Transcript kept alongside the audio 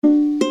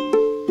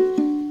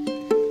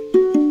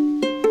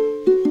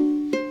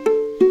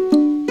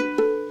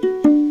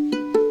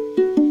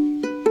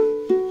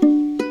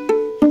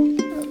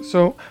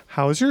So,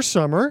 how's your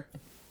summer?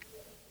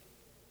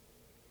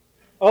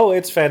 Oh,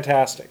 it's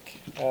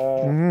fantastic.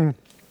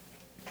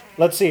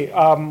 Let's see.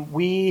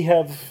 We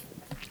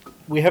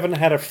haven't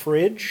had a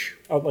fridge,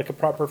 like a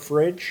proper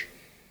fridge,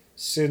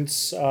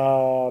 since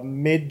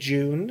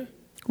mid-June.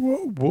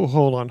 Whoa,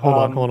 hold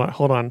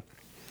on.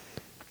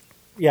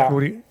 Yeah, What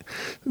do you,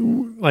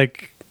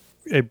 like,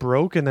 it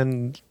broke and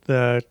then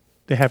they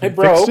haven't it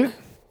broke. fixed it?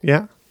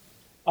 Yeah.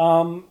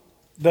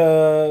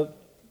 The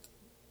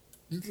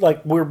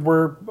like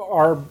we're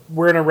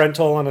in a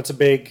rental and it's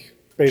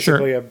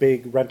basically a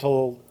big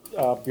rental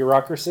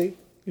bureaucracy.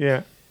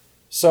 Yeah.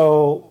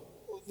 So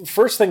the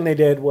first thing they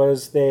did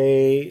was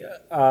they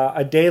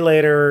a day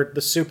later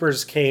the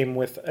supers came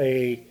with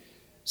a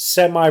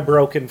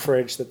semi-broken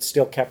fridge that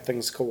still kept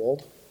things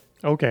cold,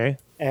 Okay.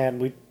 and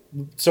we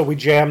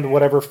jammed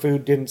whatever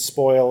food didn't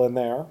spoil in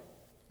there.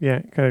 Yeah.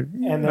 Kind of.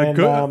 And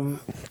then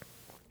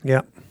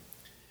Yeah.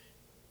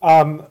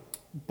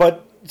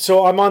 but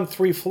so I'm on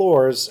 3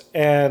 floors,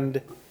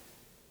 and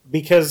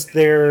because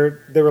they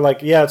were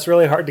like, yeah, it's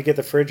really hard to get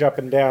the fridge up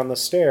and down the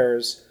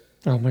stairs.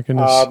 Oh my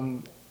goodness.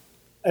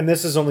 And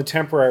this is only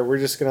temporary. We're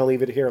just going to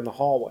leave it here in the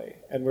hallway.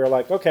 And we were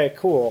like, okay,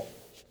 cool.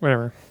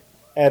 Whatever.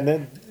 And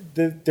then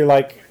they're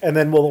like, and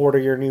then we'll order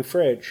your new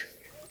fridge.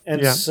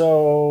 And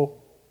so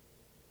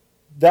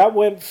that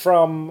went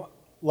from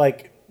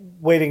like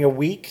waiting a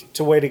week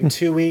to waiting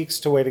 2 weeks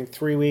to waiting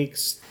 3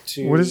 weeks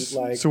to What is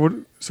like. so?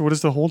 What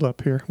is the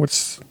holdup here?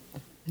 What's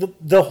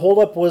The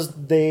holdup was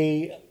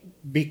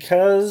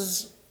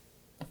because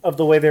of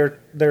the way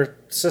their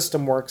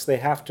system works, they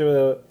have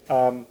to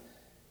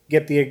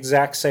get the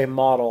exact same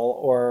model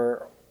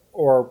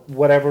or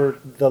whatever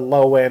the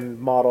low end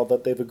model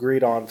that they've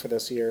agreed on for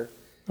this year,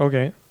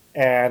 okay?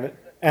 and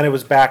it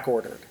was back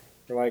ordered.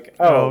 They're like,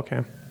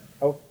 Okay.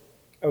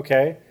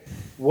 okay.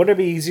 Would it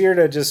be easier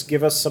to just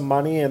give us some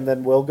money and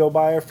then we'll go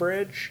buy a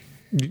fridge?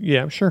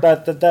 Yeah, sure.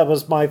 That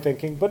was my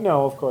thinking, but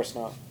no, of course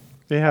not.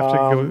 They have to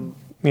go.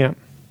 Yeah.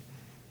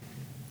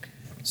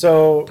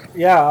 So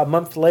yeah, a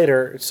month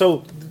later.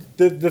 So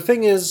the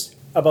thing is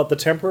about the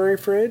temporary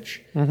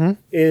fridge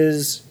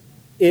is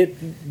it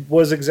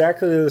was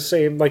exactly the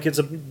same. Like it's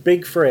a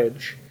big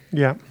fridge,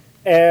 Yeah.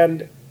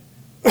 and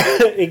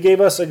it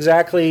gave us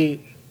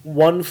exactly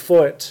 1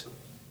 foot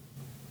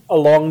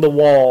along the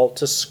wall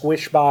to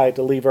squish by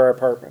to leave our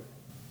apartment.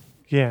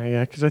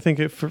 Yeah. Because I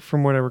think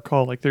from what I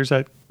recall, like there's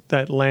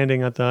that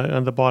landing on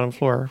the bottom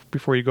floor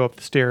before you go up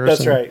the stairs.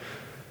 That's right.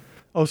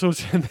 Oh, so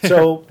it's in there.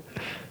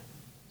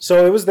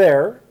 So it was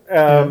there,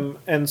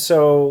 and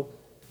so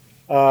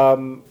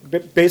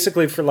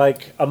basically for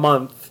like a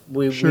month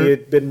we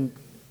had been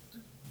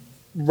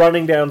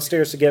running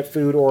downstairs to get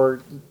food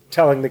or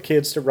telling the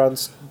kids to run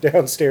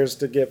downstairs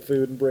to get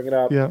food and bring it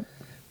up. Yeah.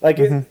 Like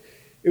it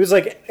was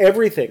like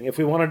everything. If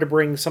we wanted to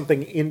bring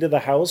something into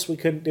the house, we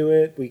couldn't do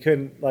it. We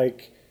couldn't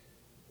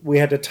we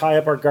had to tie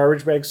up our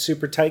garbage bags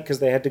super tight because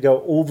they had to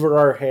go over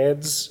our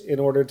heads in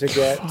order to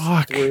get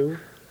through.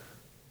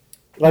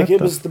 Like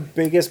it was the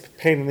biggest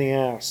pain in the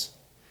ass.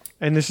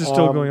 And this is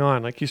still going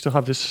on. Like you still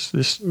have this.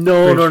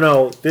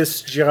 No.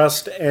 This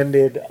just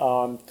ended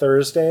on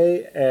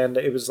Thursday, and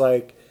it was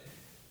like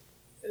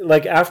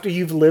after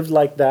you've lived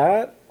like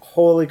that,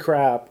 holy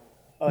crap!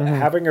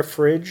 Having a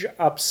fridge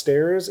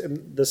upstairs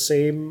in the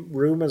same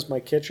room as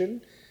my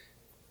kitchen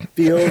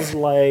feels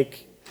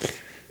like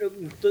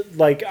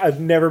I've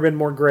never been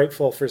more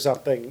grateful for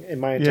something in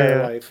my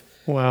entire life.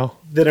 Wow.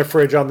 Than a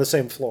fridge on the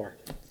same floor.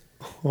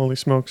 Holy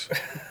smokes.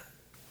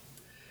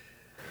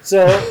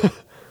 So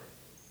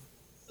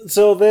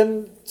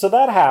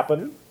that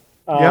happened.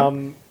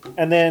 And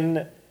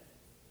then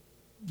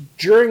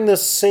during the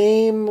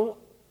same,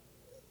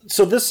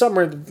 so this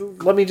summer,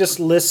 let me just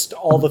list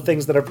all the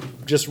things that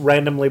have just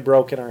randomly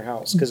broke in our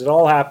house because it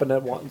all happened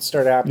at once,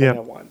 started happening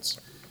at once.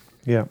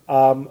 Yeah.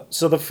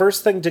 So the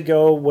first thing to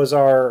go was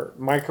our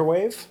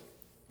microwave.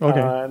 Okay.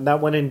 And that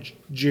went in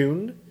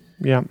June.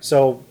 Yeah.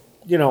 So,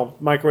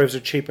 microwaves are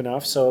cheap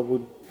enough, so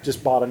we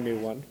just bought a new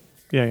one.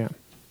 Yeah.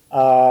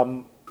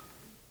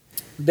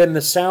 Then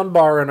the sound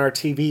bar on our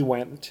TV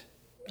went.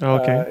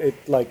 Okay.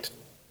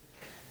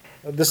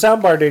 The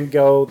sound bar didn't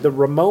go. The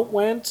remote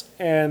went,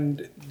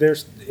 and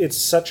it's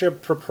such a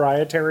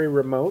proprietary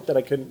remote that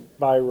I couldn't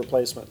buy a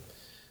replacement.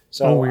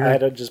 So I had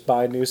to just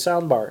buy a new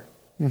sound bar.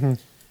 Mm-hmm.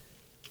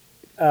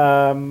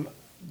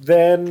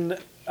 Then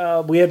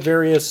we had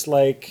various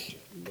like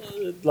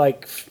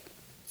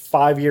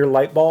 5-year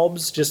light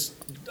bulbs. Just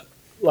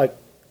like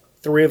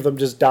 3 of them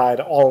just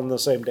died all in the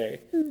same day.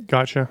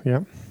 Gotcha.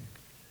 Yeah.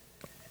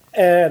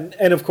 And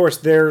of course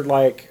they're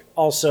like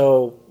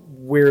also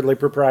weirdly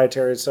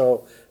proprietary,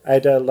 so I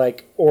had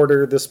to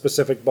order the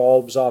specific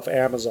bulbs off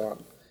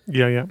Amazon.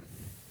 Yeah.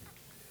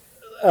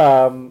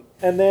 And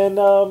then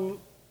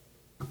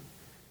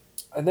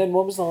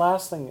what was the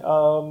last thing?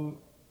 And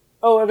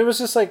it was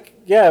just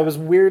it was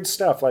weird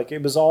stuff. Like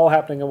it was all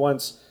happening at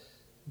once.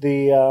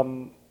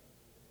 Then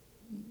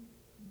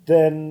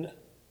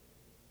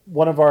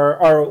one of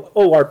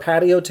our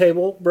patio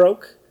table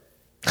broke.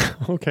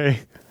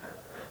 Okay.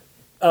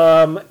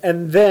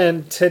 And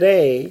then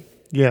today,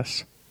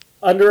 Yes.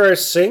 Under our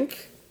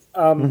sink,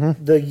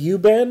 the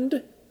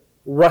U-bend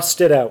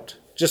rusted out.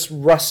 Just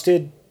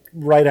rusted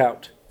right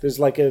out. There's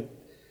like a...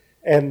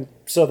 And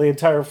so the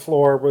entire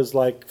floor was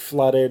like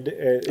flooded.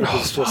 It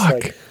was just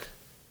like...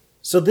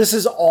 So this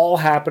has all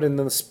happened in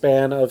the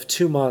span of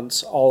 2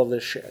 months, all of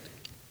this shit.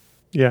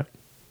 Yeah.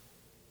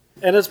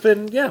 And it's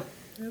been,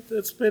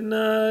 it's been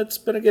a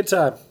good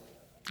time.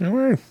 All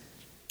right.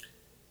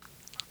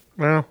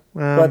 Well,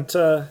 but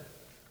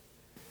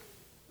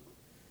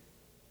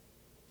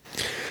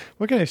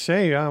what can I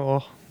say?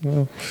 Well,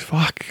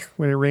 fuck.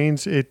 When it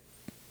rains, it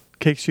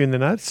kicks you in the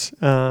nuts.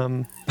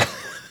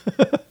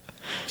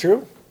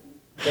 True.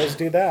 Does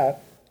do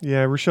that.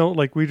 Yeah, Rochelle.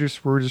 Like we're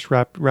just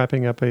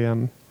wrapping up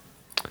a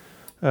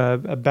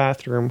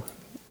bathroom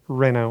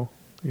reno.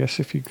 I guess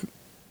if you,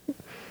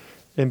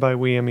 and by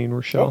we I mean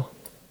Rochelle.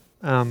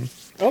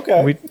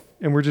 Okay.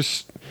 We're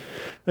just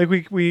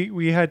like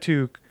we had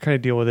to kind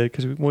of deal with it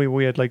because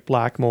we had like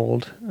black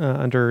mold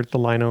under the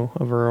lino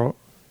of our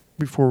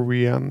before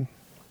we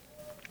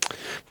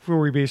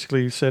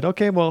basically said,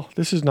 okay, well,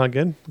 this is not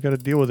good. We got to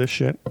deal with this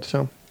shit.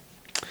 So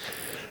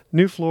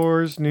new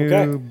floors,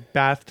 new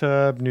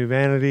bathtub, new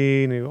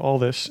vanity, new all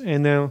this,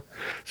 and now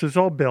so it's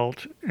all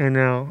built, and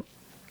now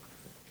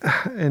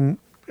and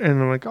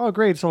I'm like, oh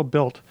great, it's all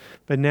built,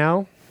 but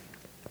now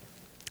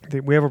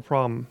we have a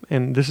problem,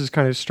 and this is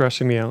kind of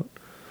stressing me out.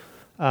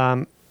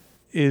 I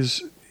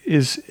don't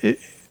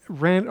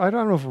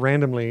know if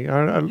randomly,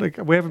 I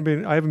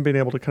haven't been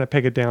able to kind of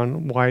peg it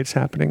down why it's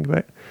happening,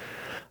 but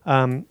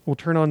we'll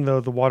turn on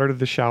the water to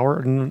the shower,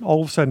 and then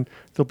all of a sudden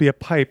there'll be a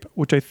pipe,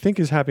 which I think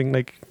is happening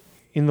like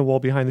in the wall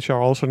behind the shower.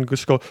 All of a sudden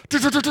just go.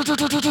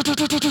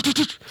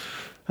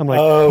 I'm like,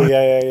 oh what?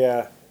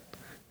 yeah.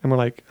 And we're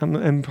like,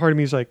 and part of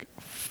me is like,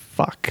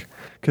 fuck,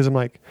 because I'm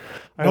like,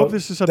 I hope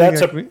this is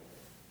something.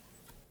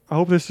 I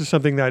hope this is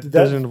something that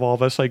doesn't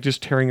involve us like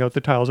just tearing out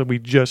the tiles that we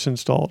just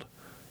installed.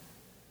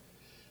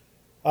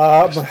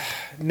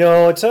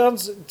 No, it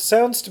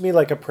sounds to me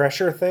like a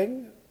pressure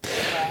thing.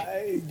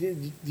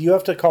 You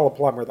have to call a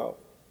plumber though.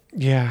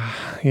 Yeah.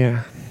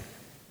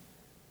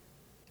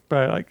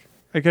 But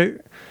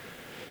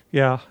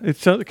yeah,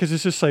 it's because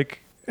it's just like,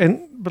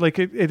 but like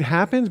it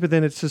happens, but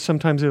then it's just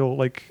sometimes it'll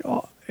like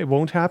it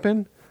won't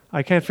happen.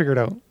 I can't figure it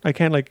out. I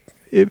can't like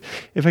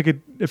if I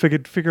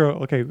could figure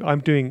out, okay,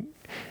 I'm doing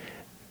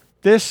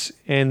this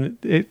and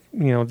it,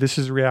 this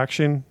is a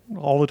reaction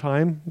all the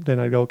time, then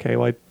I go, okay,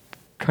 well, I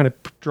kind of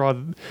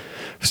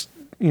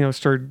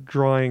start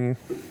drawing,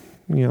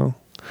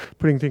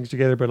 putting things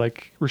together. But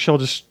like Rochelle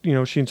just,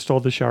 she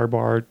installed the shower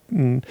bar,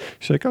 and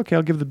she's like, okay,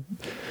 I'll give the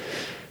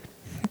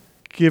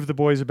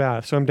boys a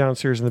bath. So I'm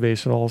downstairs in the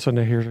basement, all of a sudden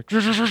I hear like,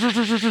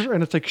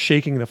 and it's like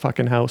shaking the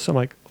fucking house. I'm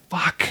like,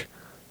 fuck,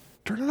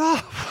 turn it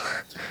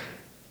off.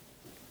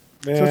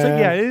 Man. So it's like,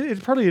 yeah,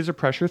 it probably is a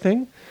pressure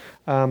thing.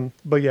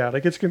 But yeah,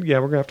 like we're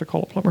gonna have to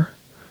call a plumber,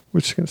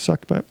 which is gonna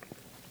suck, but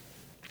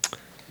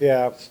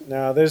yeah,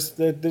 no, there's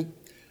I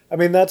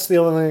mean, that's the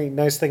only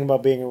nice thing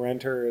about being a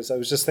renter is I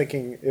was just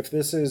thinking if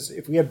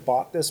we had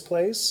bought this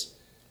place,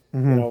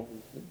 good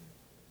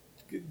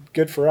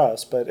for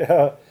us,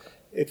 but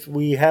if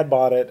we had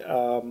bought it,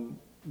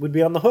 we'd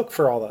be on the hook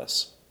for all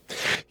this.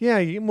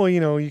 Yeah, well,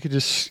 you could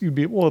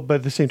but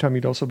at the same time,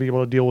 you'd also be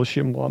able to deal with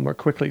shit a lot more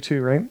quickly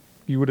too, right?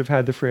 You would have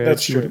had the fridge.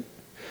 That's true.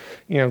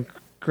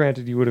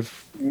 Granted, you would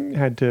have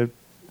had to,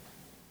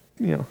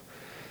 we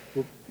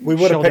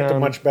would have picked a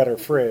much better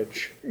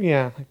fridge.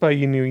 Yeah, but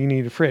you knew you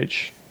need a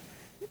fridge.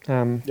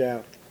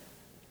 Yeah.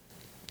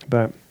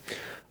 But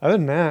other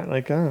than that,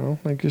 like, I don't know,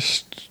 like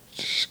just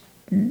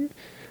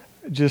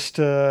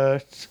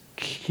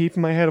keep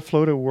my head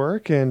afloat at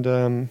work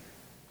and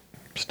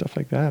stuff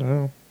like that. I don't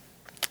know.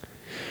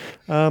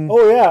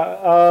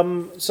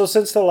 So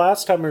since the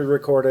last time we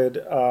recorded,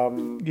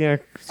 yeah,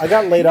 I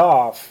got laid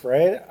off,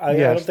 right? I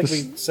don't think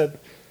we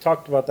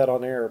talked about that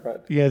on air,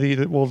 but yeah,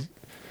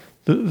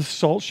 the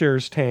salt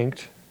shares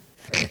tanked.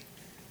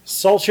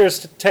 Salt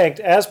shares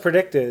tanked as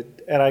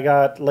predicted, and I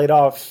got laid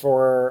off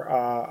for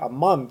a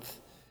month.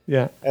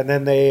 Yeah, and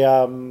then they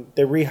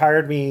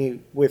rehired me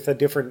with a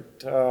different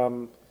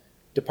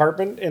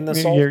department in the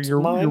salt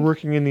mine. You're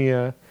working in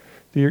the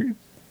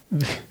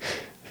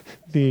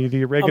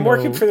oregano. I'm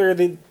working for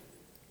the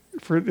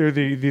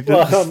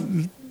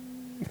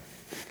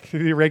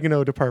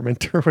oregano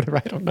department or whatever.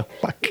 I don't know.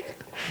 Fuck.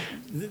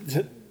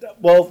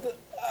 Well,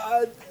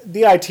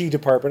 the IT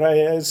department. I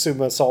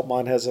assume a salt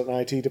mine has an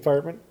IT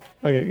department.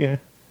 Okay,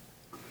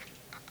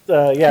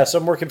 yeah. So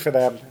I'm working for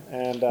them,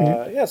 and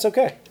yeah, it's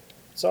okay.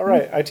 It's all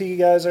right. IT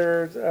guys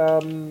are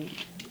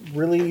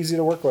really easy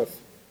to work with.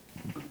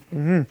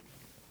 Mm-hmm.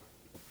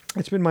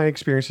 It's been my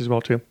experience as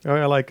well too.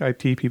 I like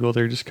IT people.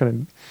 They're just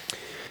kind of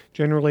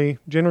generally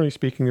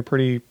speaking, they're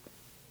pretty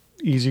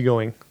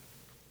easygoing.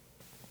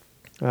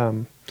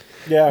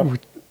 Yeah.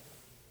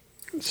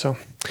 So,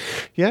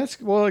 yeah.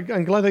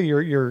 I'm glad that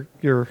you're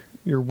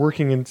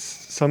working in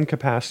some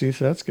capacity.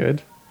 So that's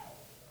good.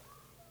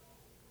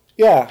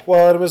 Yeah.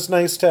 Well, it was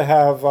nice to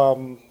have.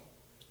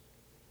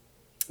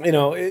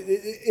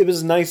 It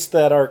was nice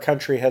that our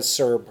country has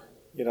CERB.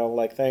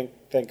 Like thank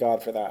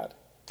God for that.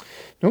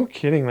 No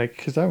kidding. Like,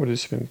 because that would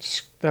have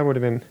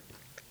been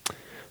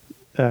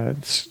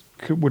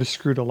would have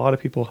screwed a lot of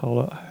people.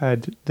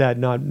 Had that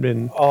not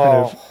been a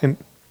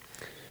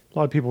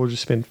lot of people would have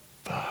just been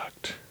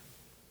fucked,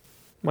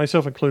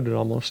 myself included,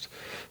 almost.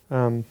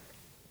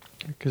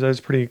 Because I was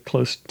pretty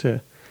close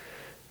to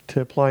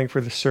applying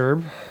for the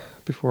CERB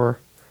before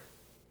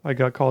I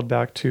got called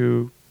back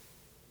to.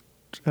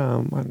 I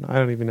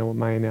don't even know what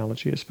my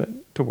analogy is, but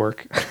to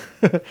work.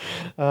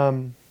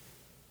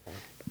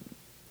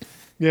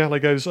 Yeah,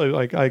 like I'd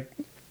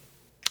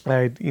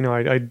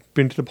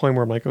been to the point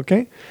where I'm like,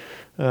 okay,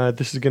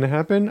 this is gonna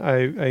happen.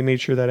 I made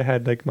sure that I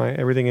had like my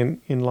everything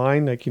in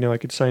line. Like, I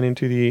could sign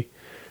into the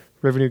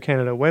Revenue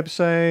Canada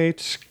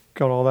website,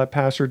 got all that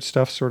password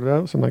stuff sorted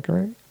out. So I'm like, all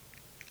right.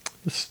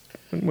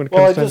 When it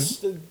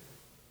comes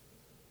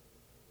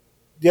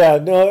yeah,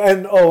 no,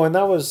 and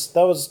that was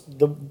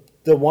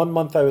the 1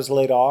 month I was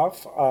laid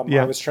off.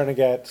 I was trying to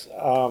get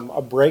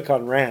a break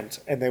on rent,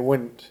 and they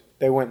wouldn't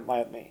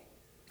let me.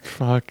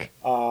 Fuck.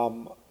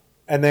 And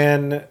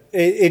then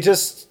it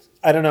just,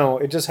 I don't know,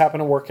 it just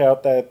happened to work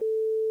out that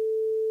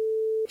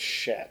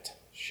shit.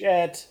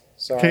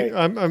 Sorry.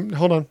 Okay,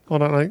 hold on.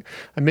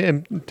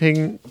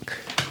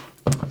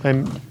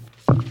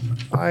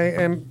 I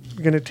am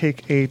gonna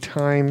take a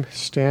time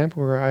stamp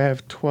where I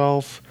have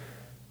 12.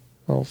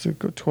 I'll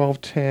go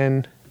 12:10,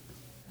 and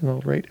I'll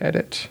write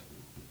edit.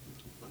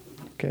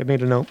 Okay, I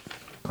made a note.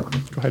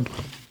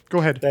 Go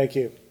ahead. Thank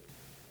you.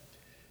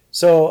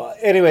 So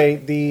anyway,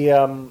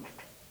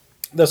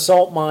 the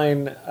salt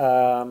mine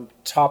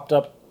topped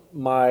up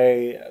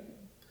my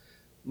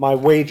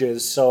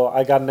wages, so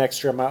I got an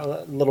extra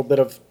little bit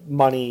of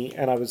money,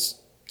 and I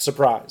was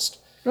surprised.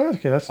 Oh,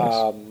 okay, that's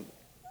nice.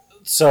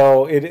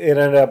 So it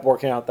ended up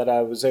working out that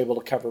I was able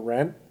to cover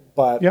rent,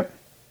 but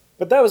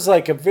that was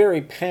like a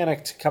very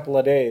panicked couple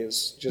of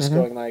days, just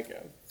going like,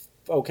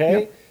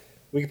 okay,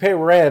 we can pay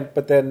rent,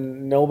 but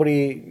then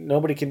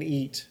nobody can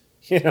eat.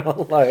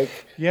 Like,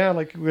 yeah,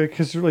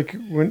 because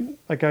when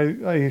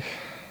I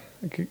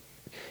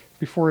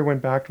before we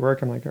went back to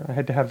work, I'm like, I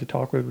had to have the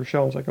talk with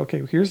Rochelle. I was like,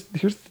 okay, here's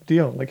the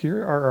deal. Like,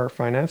 here are our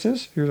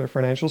finances. Here's our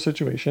financial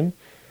situation,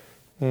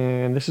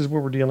 and this is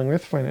what we're dealing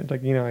with.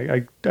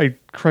 I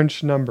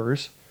crunch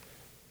numbers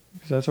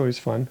because that's always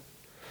fun,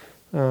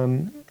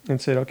 and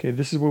said, okay,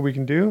 this is what we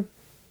can do,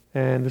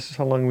 and this is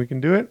how long we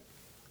can do it,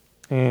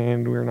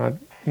 and we're not,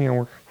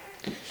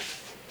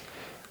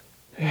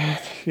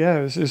 yeah,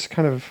 it's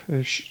kind of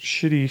a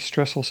shitty,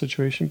 stressful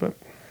situation, but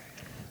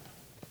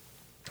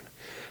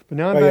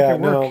now I'm back at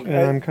work, and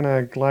I'm kind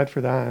of glad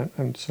for that,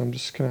 and so I'm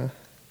just kind of...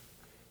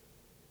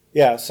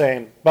 Yeah,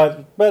 same.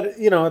 But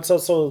it's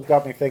also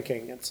got me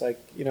thinking. It's like,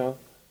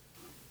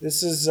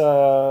 this is...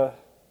 I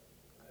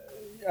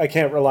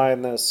can't rely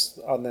on this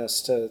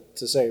to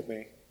save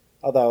me.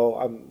 Although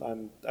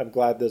I'm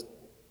glad that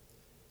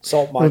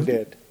Salt Mine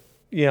did.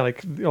 Yeah,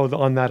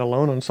 on that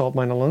alone, on Salt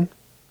Mine alone?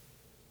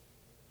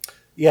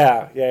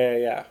 Yeah.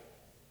 Yeah,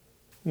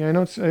 I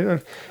know it's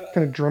kind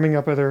of drumming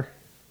up other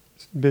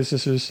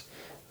businesses.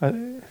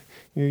 You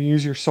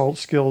use your salt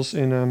skills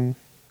in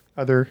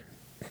other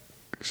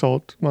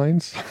salt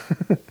mines.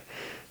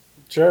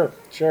 Sure.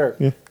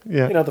 Yeah.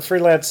 The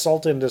freelance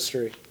salt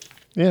industry.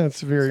 Yeah,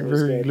 it's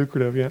very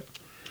lucrative. Yeah.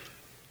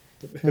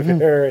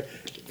 Very,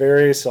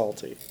 very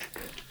salty.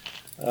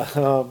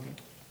 Well,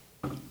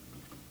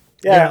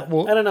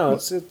 I don't know.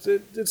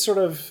 It's sort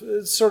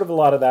of a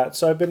lot of that.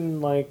 So I've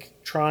been like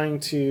trying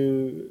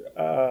to.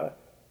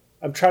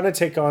 I'm trying to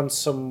take on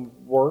some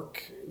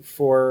work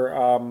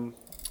for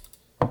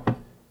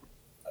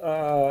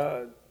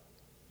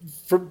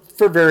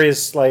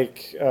various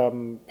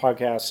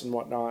podcasts and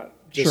whatnot.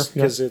 Just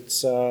because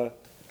it's I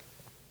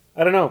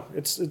don't know.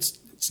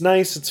 It's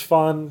nice. It's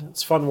fun.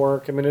 It's fun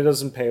work. I mean, it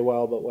doesn't pay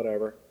well, but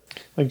whatever.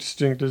 Like just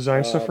doing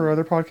design stuff for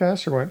other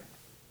podcasts, or what?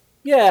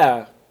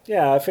 Yeah.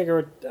 I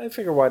figure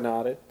why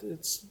not?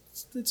 It's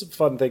a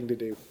fun thing to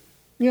do.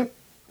 Yep,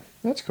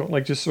 that's cool.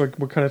 Like, just like,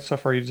 what kind of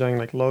stuff are you designing?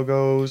 Like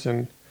logos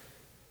and.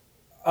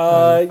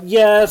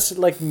 Yes,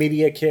 like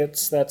media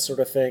kits, that sort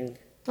of thing.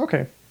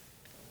 Okay.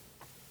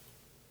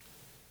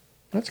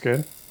 That's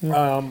good.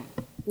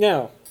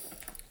 Yeah.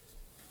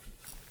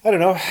 I don't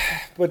know,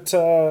 but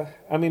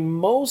I mean,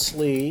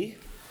 mostly.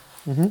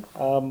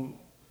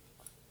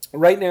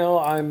 Right now,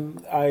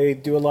 I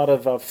do a lot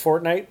of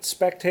Fortnite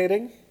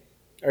spectating.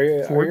 Are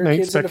your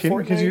kids into Fortnite?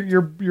 Because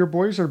your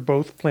boys are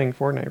both playing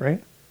Fortnite,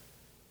 right?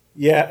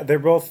 Yeah,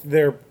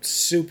 they're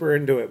super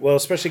into it. Well,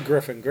 especially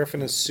Griffin.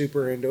 Griffin is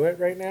super into it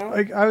right now.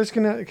 Like, I was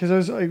gonna,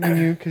 because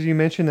you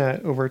mentioned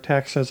that over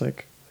text, I was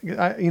like,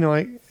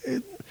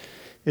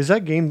 is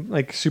that game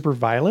like super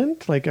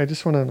violent? Like, I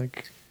just want to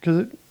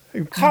because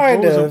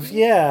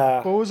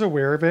yeah. I was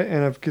aware of it,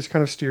 and I've just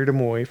kind of steered him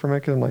away from it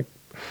because I'm like,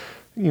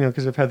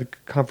 because I've had the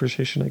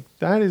conversation like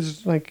that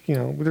is like,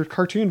 there's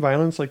cartoon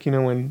violence, like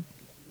when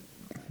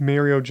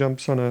Mario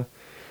jumps on a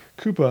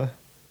Koopa,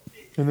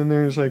 and then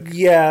there's like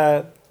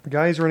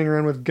guys running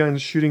around with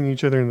guns shooting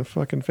each other in the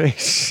fucking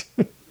face.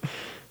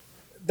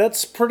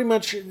 that's pretty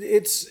much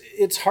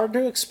it's hard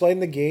to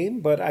explain the game,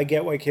 but I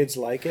get why kids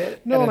like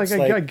it. No, like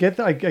I get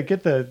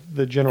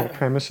the general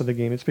premise of the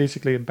game. It's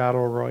basically a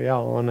battle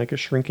royale on like a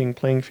shrinking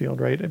playing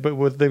field, right? But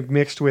with the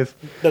mixed with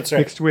that's right.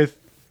 Mixed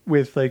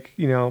with like,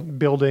 you know,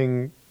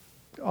 building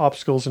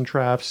obstacles and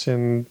traps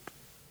and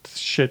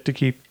shit to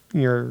keep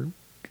your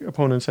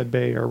opponents at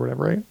bay or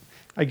whatever, right?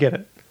 I get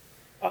it.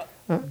 But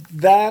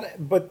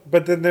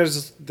then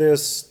there's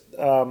this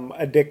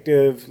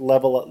addictive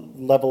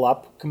level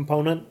up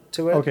component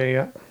to it. Okay,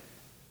 yeah.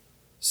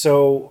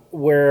 So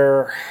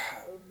where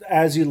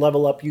as you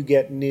level up, you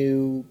get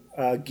new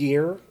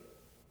gear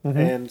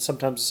and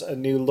sometimes a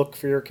new look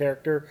for your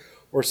character,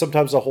 or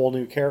sometimes a whole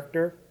new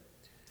character.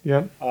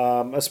 Yeah.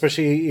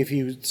 Especially if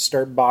you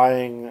start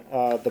buying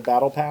the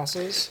battle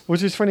passes.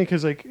 Which is funny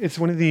because like it's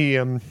one of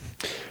the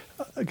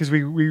because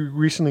we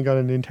recently got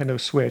a Nintendo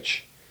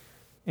Switch.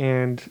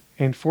 And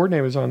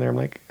Fortnite was on there. I'm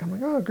like,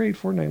 oh great,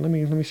 Fortnite. Let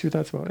me see what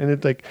that's about. And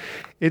it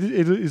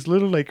is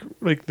literally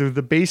like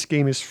the base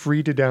game is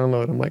free to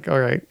download. I'm like, all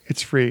right,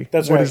 it's free.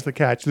 That's what right. is the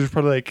catch? There's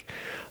probably like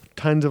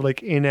tons of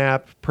like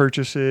in-app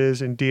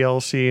purchases and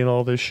DLC and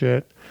all this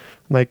shit.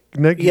 I'm like,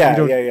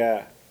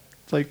 yeah.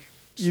 It's like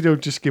you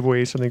don't just give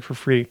away something for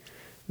free.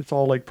 It's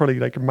all like probably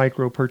like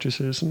micro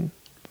purchases and.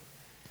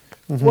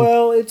 Mm-hmm.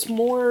 Well, it's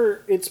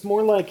more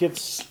like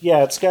it's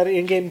got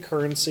in-game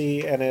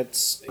currency, and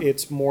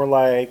it's more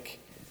like,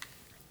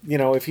 you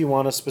know, if you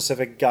want a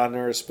specific gun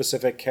or a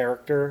specific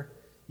character,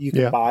 you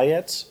can buy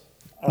it.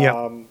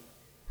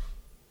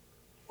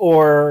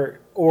 Or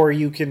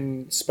you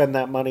can spend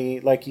that money,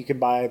 like you can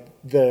buy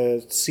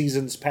the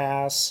Seasons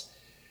Pass,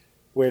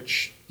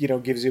 which, you know,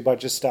 gives you a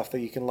bunch of stuff that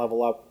you can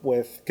level up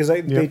with, because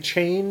they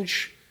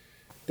change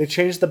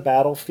the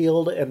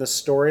battlefield and the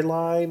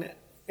storyline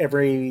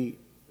every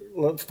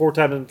 4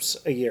 times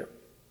a year.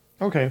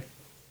 Okay.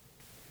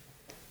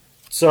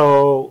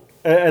 So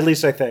at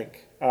least I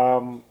think.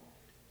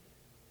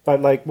 But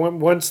like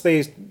once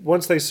they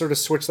sort of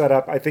switch that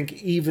up, I think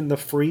even the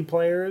free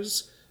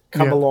players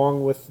come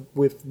along with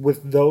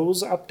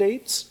those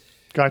updates.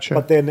 Gotcha.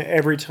 But then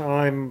every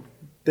time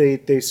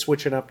they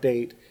switch an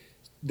update,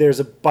 there's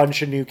a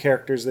bunch of new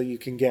characters that you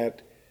can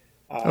get.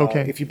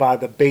 If you buy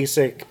the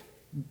basic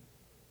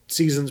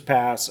Seasons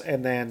Pass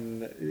and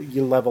then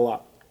you level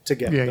up to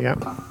get them. Yeah.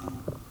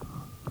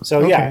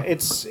 So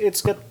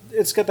it's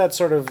got that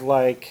sort of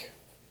like,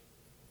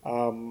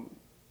 well,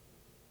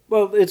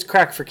 it's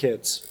crack for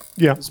kids.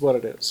 Yeah, is what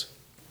it is.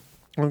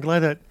 I'm glad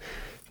that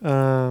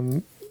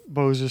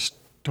Bo's just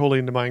totally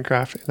into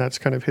Minecraft, and that's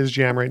kind of his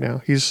jam right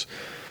now.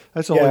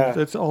 That's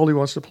all he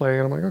wants to play,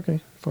 and I'm like, okay,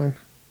 fine.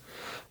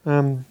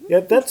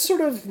 That's sort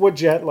of what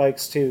Jet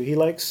likes too. He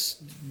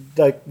likes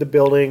like the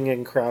building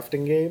and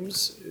crafting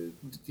games.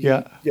 He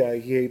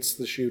hates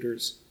the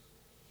shooters.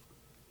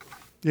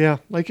 Yeah,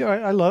 like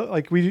I love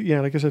like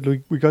like I said,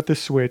 we got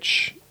this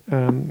Switch,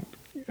 and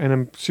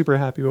I'm super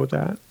happy about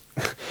that.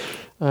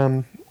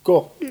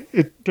 Cool.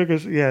 It took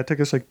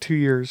us like 2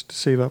 years to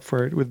save up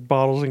for it with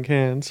bottles and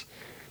cans.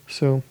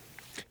 So,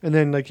 and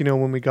then like, you know,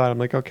 when we got it, I'm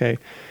like, okay,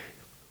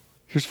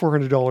 here's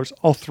 $400.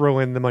 I'll throw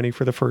in the money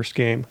for the first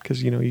game,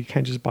 because, you know, you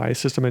can't just buy a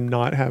system and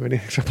not have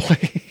anything to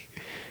play.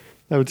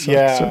 That would suck.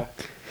 Yeah.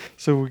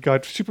 So we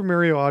got Super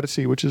Mario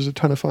Odyssey, which is a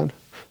ton of fun.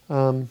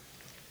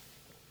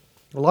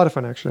 A lot of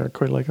fun, actually. I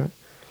quite like that.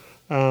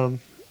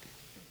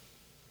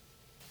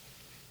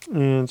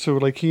 And so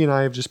like he and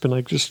I have just been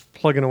like just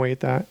plugging away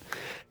at that.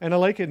 And I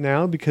like it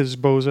now because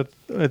Bo's at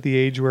the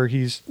age where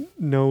he's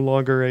no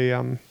longer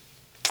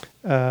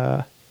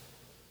a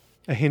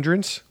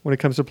hindrance when it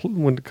comes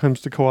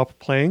to co-op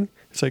playing.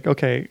 It's like,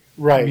 okay,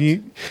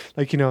 right.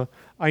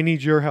 I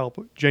need your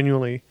help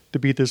genuinely to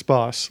beat this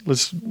boss.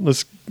 Let's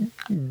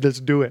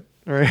do it.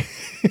 All right.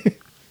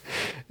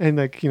 And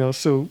like, you know,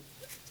 so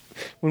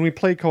when we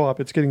play co-op,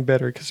 it's getting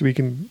better because we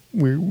can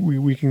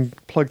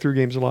plug through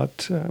games a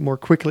lot more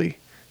quickly.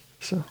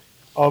 So.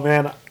 Oh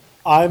man,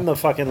 I'm the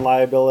fucking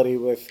liability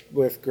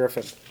with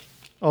Griffin.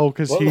 Oh,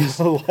 because he's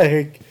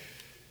like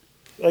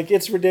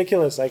it's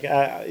ridiculous. Like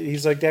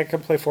he's like, Dad,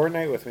 come play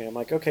Fortnite with me. I'm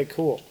like, okay,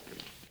 cool.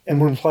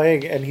 And we're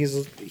playing, and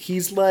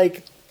he's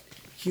like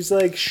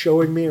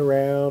showing me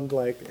around,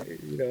 like,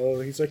 you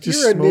know, he's like, just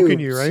you're a smoking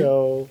noob, you, right?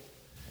 So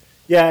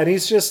yeah, and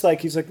he's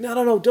like,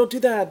 no, don't do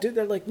that. Do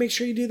that. Like, make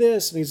sure you do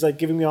this. And he's like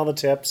giving me all the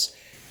tips.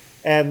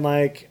 And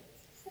like,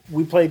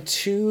 we played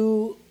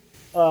 2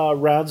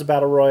 rounds of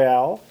Battle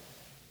Royale.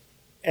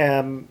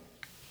 And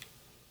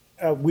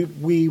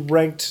we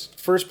ranked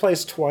first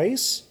place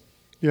twice.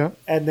 Yeah.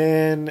 And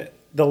then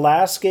the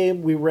last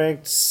game we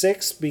ranked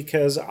 6th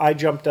because I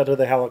jumped out of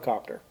the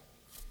helicopter.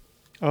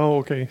 Oh,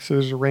 okay. So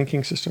there's a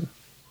ranking system.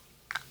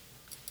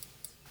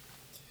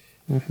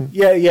 Mm-hmm.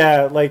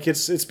 Yeah. Like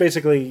it's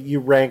basically you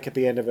rank at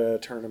the end of a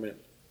tournament.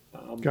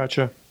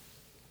 Gotcha.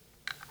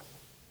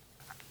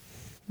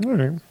 All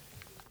right.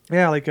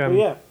 Yeah, like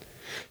yeah.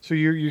 So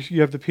you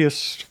have the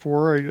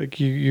PS4.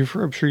 Like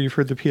I'm sure you've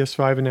heard the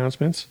PS5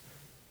 announcements.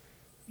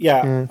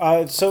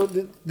 Yeah. So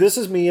this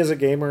is me as a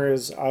gamer.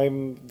 Is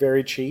I'm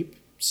very cheap.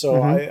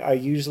 So I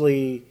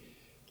usually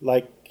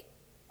like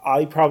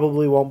I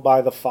probably won't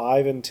buy the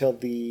 5 until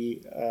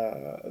the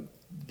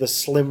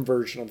slim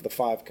version of the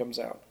 5 comes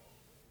out.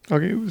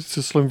 Okay,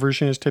 so the slim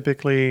version is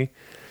typically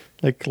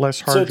like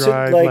less hard So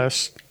drive,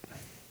 less.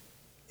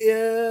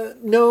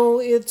 No,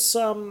 it's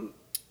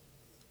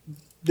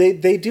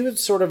they do it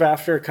sort of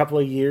after a couple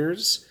of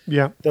years.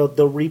 Yeah. They'll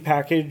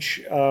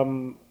repackage.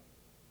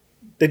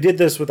 They did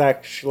this with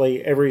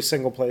actually every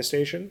single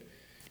PlayStation.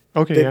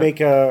 Okay. They make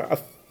a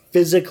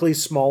physically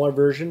smaller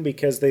version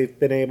because they've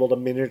been able to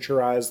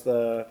miniaturize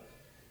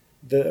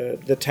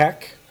the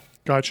tech.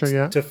 Gotcha.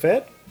 Yeah. To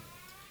fit.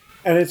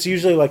 And it's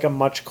usually like a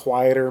much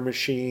quieter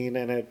machine,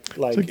 and it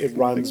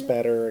runs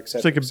better,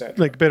 etc. It's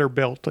like better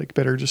built, like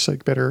better, just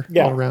like better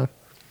all around.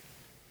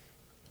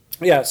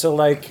 Yeah. So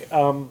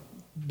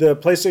the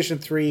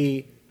PlayStation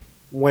 3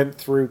 went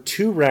through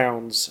 2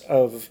 rounds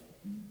of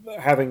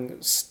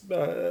having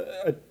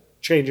a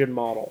change in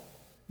model.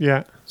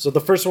 Yeah. So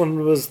the first one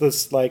was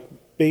this like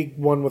big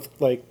one with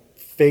like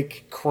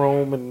fake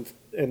chrome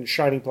and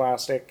shiny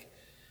plastic,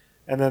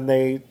 and then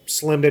they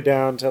slimmed it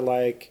down to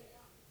like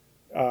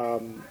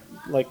a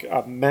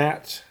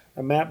matte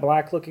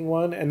black looking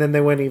one, and then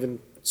they went even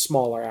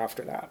smaller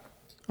after that.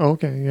 Oh,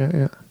 okay.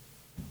 Yeah.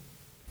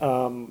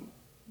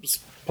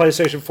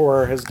 PlayStation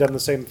 4 has done the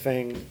same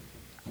thing,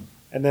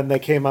 and then they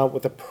came out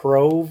with a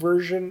Pro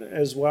version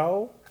as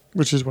well.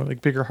 Which is what,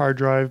 like bigger hard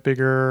drive,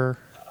 bigger.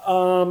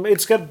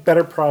 It's got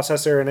better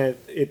processor, and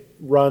it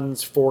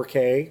runs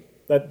 4K.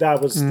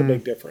 That was the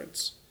big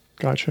difference.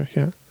 Gotcha.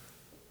 Yeah.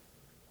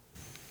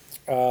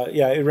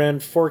 It ran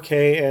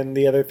 4K, and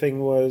the other thing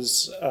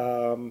was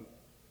what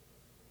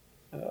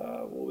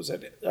was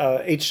it?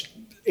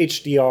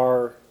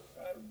 HDR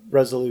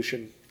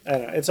resolution. I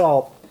don't know. It's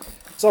all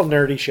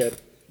nerdy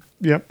shit.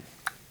 Yep.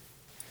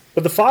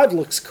 But the 5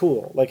 looks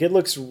cool. Like, it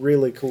looks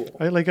really cool.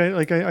 I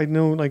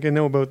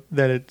know about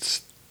that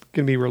it's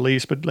gonna be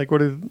released, but like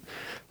what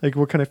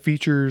kind of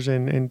features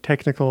and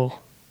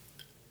technical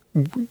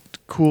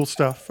cool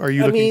stuff are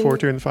you looking forward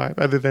to in the 5,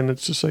 other than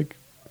it's just like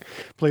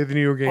play the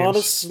newer games?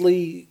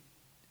 Honestly,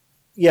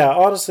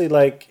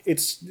 like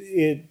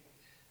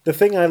the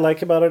thing I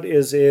like about it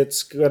is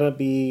it's gonna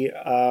be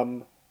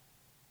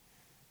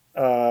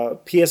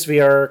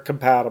PSVR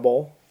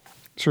compatible.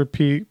 Sort of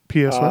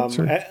PS what?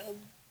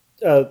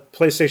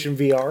 PlayStation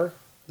VR,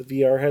 the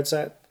VR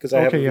headset, because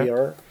I have a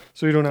VR.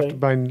 So you don't have to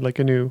buy like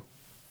a new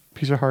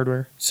piece of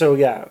hardware. So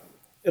yeah,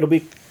 it'll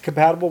be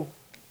compatible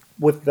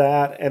with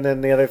that, and then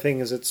the other thing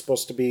is it's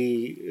supposed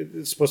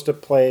to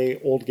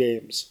play old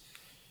games.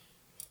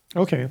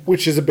 Okay,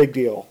 which is a big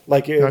deal.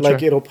 Gotcha.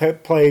 Like it'll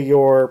play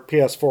your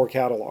PS4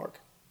 catalog.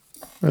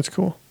 That's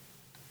cool.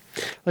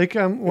 Like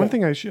one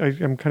thing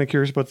I'm kind of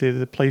curious about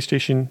the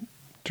PlayStation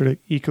sort of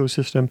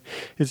ecosystem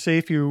is, say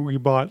if you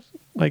bought,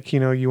 like,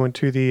 you went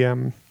to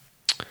the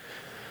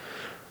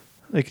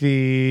like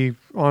the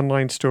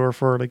online store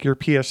for like your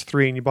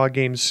PS3 and you bought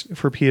games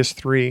for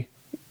PS3.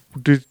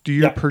 Do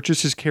your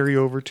purchases carry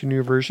over to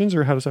new versions,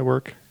 or how does that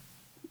work?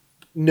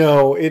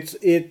 No,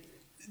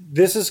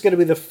 this is going to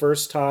be the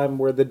first time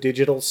where the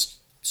digital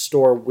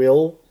store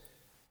will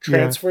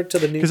transfer to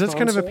the new console. Because that's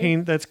kind of a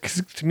pain.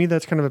 To me,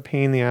 that's kind of a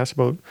pain in the ass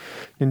about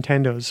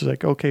Nintendo's. It's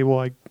like, okay,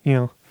 well,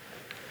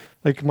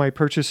 like my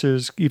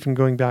purchases, even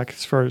going back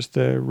as far as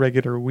the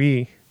regular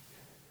Wii,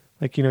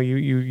 like, you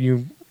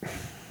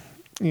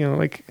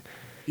like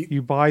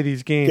you buy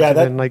these games and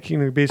then like,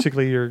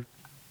 basically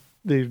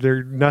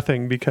they're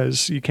nothing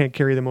because you can't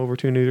carry them over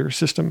to a newer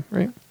system,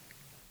 right?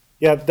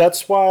 Yeah,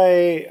 that's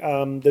why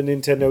the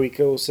Nintendo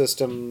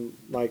ecosystem,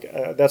 like,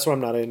 that's why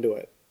I'm not into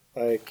it.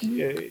 Like,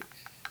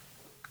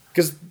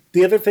 because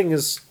the other thing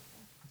is,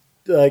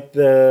 like,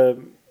 the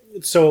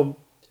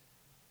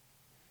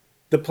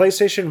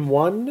PlayStation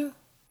 1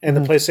 and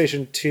the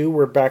PlayStation 2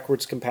 were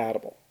backwards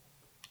compatible.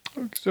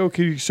 So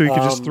you could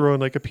just throw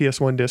in like a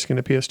PS1 disc and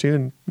a PS2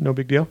 and no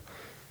big deal?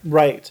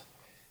 Right.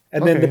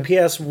 And then the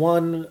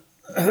PS1...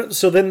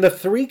 So then the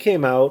 3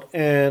 came out,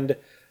 and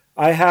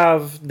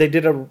they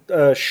did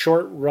a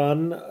short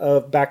run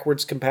of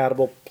backwards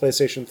compatible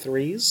PlayStation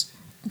 3s.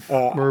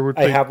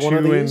 I have one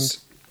of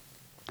these.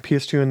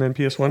 PS2 and then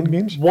PS1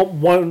 games?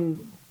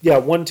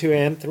 1, 2,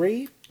 and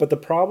 3. But the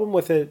problem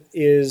with it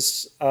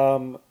is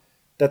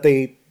that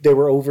they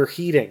were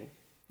overheating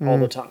all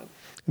the time.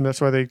 And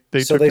that's why they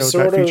took out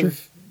that feature?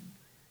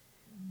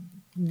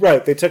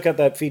 Right, they took out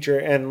that feature,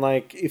 and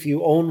like if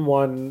you own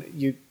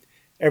one,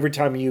 every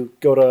time you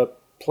go to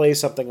play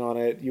something on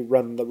it, you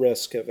run the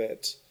risk of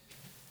it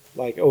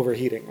like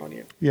overheating on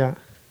you. Yeah.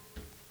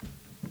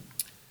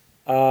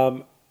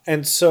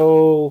 And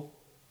so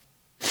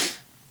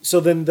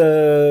then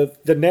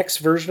the next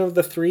version of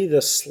the 3,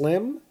 the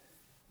Slim,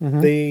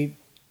 they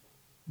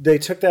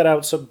took that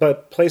out. So,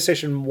 but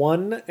PlayStation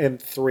 1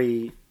 and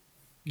 3,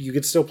 you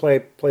could still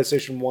play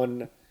PlayStation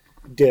 1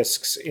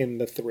 discs in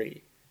the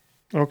 3.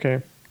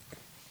 Okay.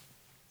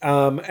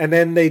 And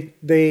then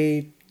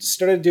they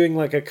started doing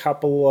like a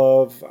couple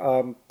of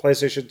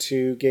PlayStation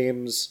 2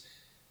 games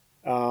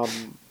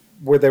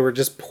where they were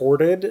just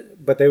ported,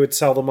 but they would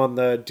sell them on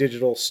the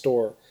digital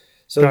store.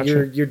 So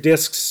your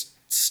discs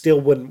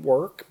still wouldn't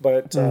work,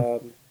 but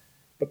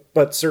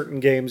certain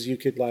games you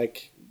could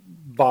like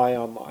buy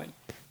online.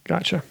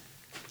 Gotcha.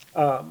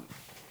 And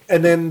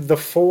then the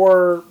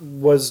 4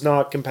 was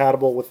not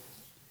compatible with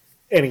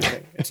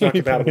anything. It's not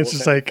compatible. It's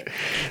just like,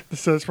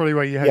 so that's probably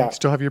why you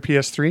still have your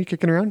PS3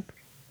 kicking around.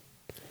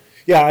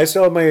 Yeah, I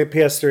still have my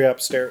PS3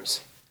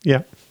 upstairs.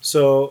 Yeah.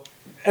 So,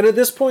 and at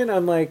this point,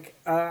 I'm like,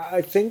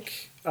 I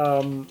think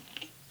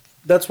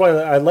that's why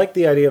I like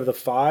the idea of the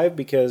 5,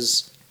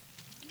 because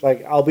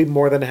like I'll be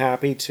more than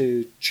happy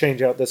to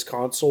change out this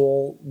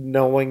console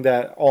knowing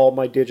that all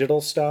my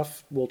digital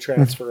stuff will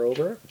transfer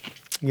over.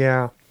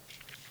 Yeah.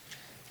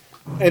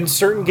 And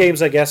certain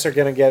games, I guess, are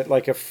going to get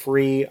like a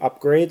free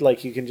upgrade.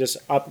 Like you can just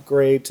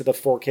upgrade to the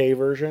 4K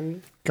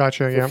version.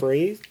 Gotcha. For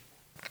free.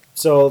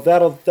 So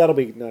that'll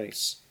be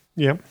nice.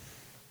 Yeah.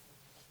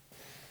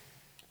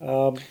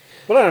 But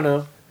I don't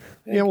know.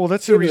 Yeah, well,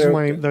 that's the reason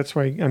why. That's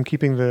why I'm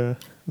keeping the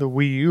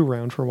Wii U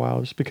around for a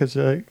while, is because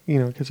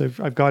because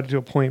I've got it to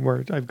a point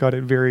where I've got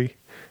it very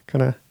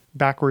kind of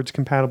backwards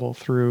compatible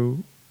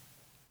through,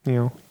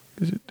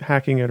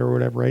 hacking it or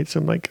whatever, right?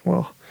 So I'm like,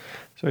 well,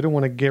 so I don't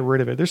want to get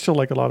rid of it. There's still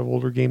like a lot of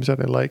older games that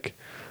I like,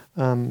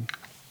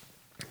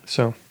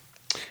 so,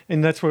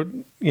 and that's what,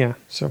 yeah.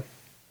 So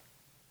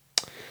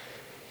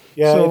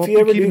if you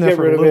ever do get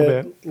rid of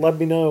it, let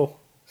me know.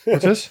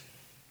 What's this?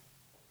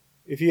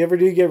 If you ever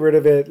do get rid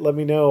of it, let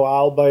me know.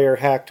 I'll buy your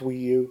hacked Wii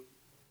U.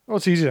 Oh,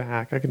 it's easy to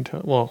hack. I can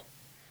tell. Well,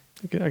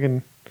 I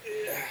can.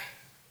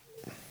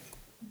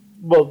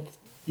 Well,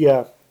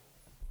 yeah.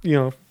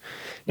 You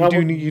Not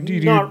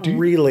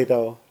really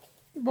though.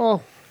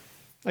 Well,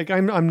 like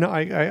I'm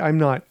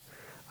not.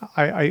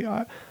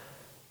 I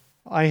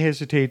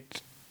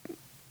hesitate.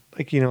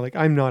 Like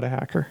I'm not a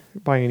hacker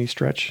by any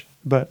stretch.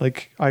 But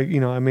like I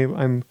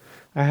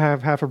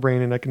have half a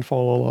brain and I can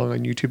follow along on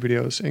YouTube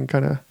videos and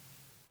kind of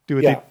do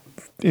what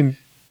and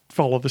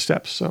follow the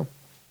steps. So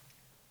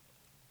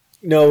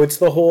no, it's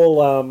the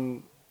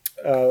whole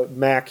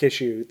Mac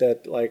issue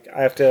that like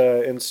I have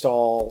to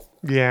install.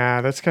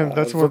 Yeah, that's kind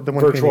of what the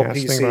one virtual pain in the ass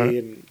PC thing about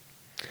it. and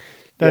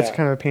that's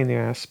kind of a pain in the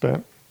ass,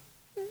 but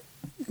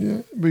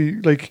yeah,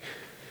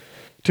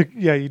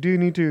 you do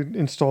need to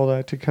install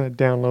that to kind of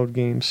download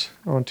games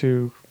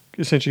onto.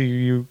 Essentially,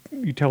 you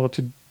tell it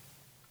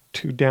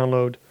to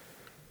download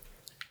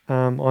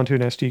onto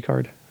an SD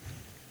card.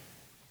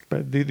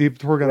 But the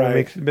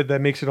program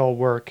that makes it all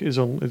work is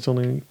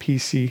only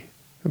PC,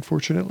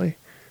 unfortunately.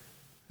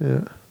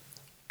 Yeah.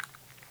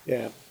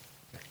 Yeah.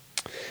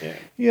 Yeah.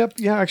 Yep.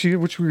 Yeah. Actually,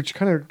 which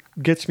kind of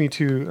gets me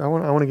to I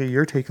want to get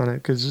your take on it,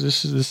 because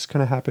this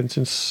kind of happened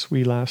since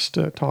we last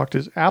talked.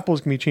 Is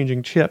Apple's gonna be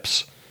changing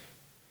chips?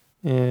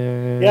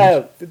 And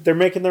yeah, they're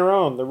making their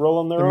own. They're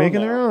rolling their own. They're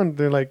making their own.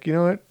 They're like, you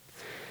know what?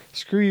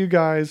 Screw you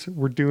guys.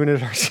 We're doing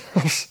it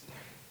ourselves.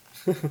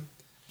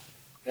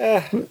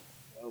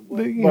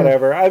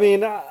 Whatever. I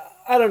mean,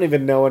 I don't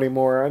even know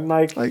anymore. I'm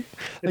like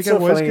it's so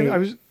funny.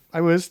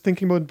 I was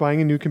thinking about buying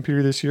a new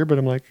computer this year, but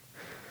I'm like,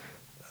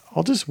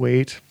 I'll just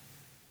wait.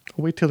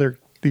 I'll wait till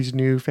these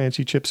new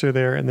fancy chips are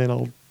there, and then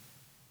I'll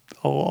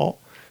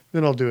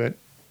do it.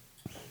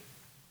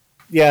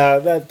 Yeah,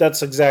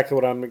 that's exactly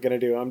what I'm gonna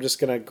do. I'm just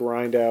gonna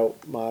grind out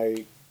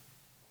my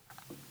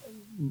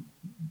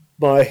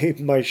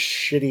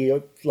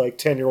shitty like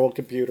 10-year-old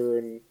computer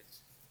and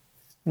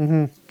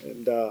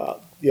I'll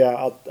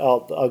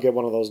get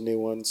one of those new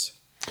ones.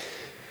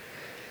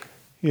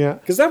 Yeah,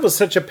 because that was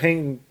such a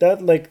pain.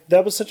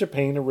 That was such a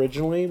pain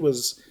originally,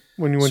 was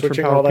when you went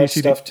switching from all that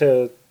stuff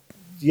to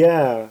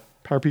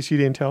PowerPC to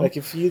Intel. Like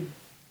if you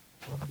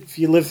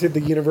lived through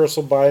the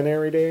universal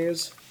binary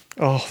days.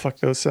 Oh fuck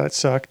those! That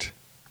sucked.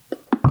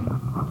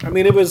 I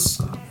mean, it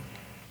was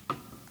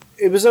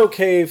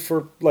okay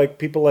for like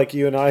people like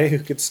you and I who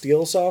could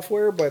steal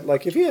software, but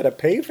like if you had to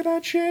pay for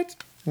that shit,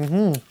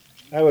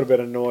 I would have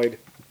been annoyed.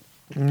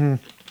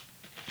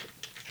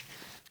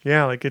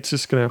 Yeah, like it's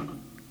just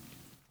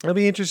it'll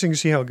be interesting to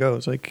see how it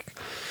goes. I'm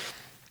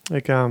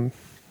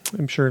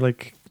sure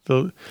like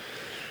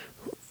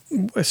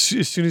as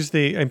soon as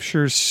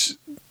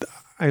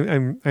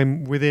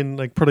I'm within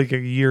like probably like a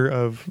year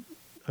of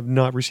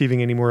not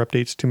receiving any more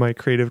updates to my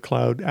Creative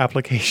Cloud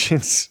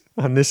applications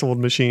on this old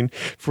machine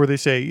before they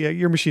say, yeah,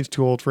 your machine's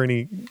too old for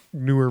any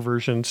newer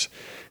versions.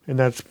 And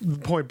that's the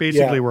point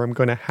basically where I'm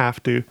going to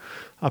have to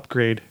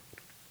upgrade.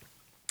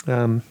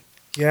 I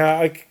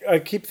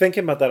keep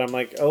thinking about that. I'm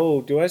like,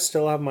 oh, do I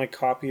still have my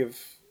copy of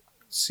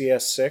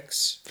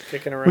CS6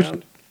 kicking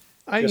around?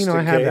 I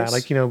have that.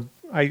 Like,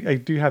 I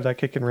do have that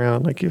kicking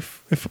around. Like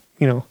if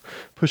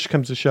push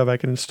comes to shove, I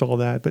can install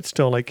that. But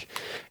still, like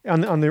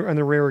on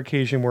the rare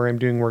occasion where I'm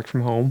doing work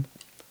from home,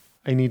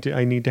 I need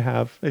to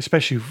have,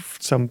 especially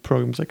some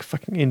programs like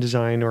fucking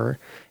InDesign or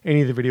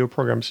any of the video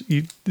programs.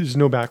 There's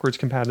no backwards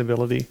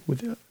compatibility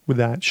with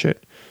that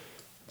shit.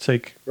 It's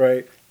like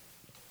right.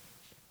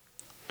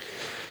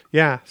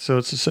 Yeah, so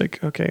it's just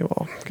like, okay,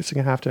 well, I guess I'm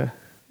gonna have to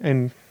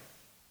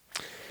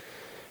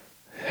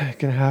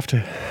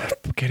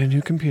get a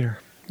new computer.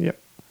 Yep,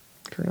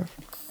 fair enough.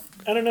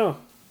 I don't know.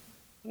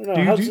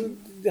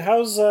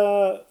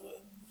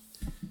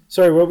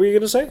 Sorry, what were you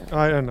going to say?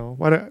 I don't know.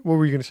 What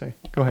were you going to say?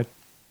 Go ahead.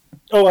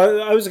 Oh,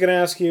 I was going to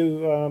ask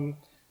you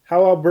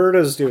how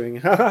Alberta's doing.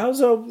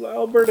 How's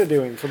Alberta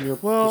doing from your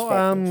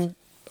perspective?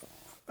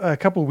 A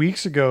couple of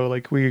weeks ago,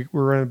 like we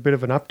were on a bit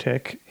of an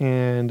uptick,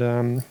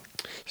 and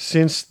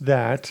since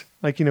that,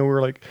 like, you know, we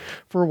were like,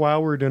 for a while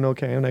we were doing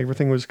okay, and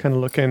everything was kind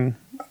of looking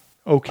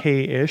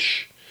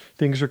okay-ish.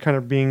 Things are kind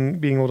of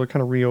being able to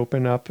kind of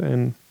reopen up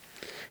and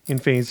in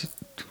phases,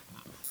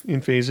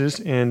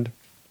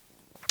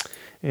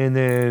 and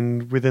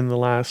then within the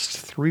last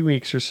 3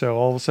 weeks or so,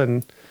 all of a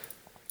sudden,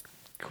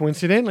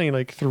 coincidentally,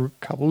 like through a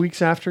couple of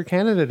weeks after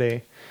Canada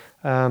Day,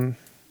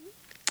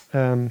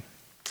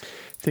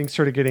 things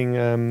started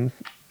getting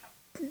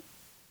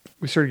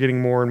we started getting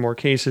more and more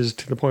cases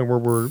to the point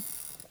where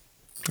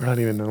I don't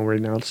even know right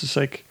now. It's just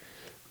like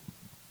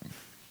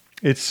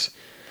it's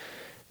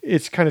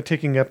kind of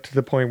ticking up to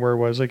the point where it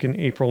was like in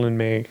April and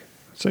May.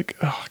 It's like,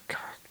 oh God.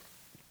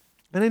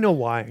 And I know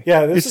why.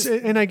 Yeah,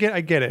 and I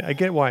get it. I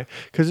get why.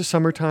 Because it's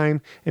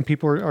summertime and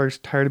people are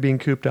tired of being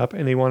cooped up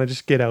and they want to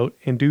just get out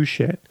and do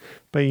shit.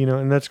 But, you know,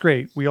 and that's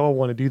great. We all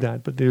want to do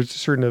that. But there's a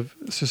certain of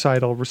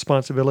societal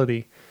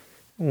responsibility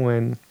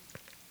when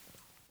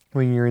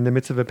you're in the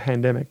midst of a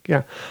pandemic.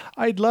 Yeah.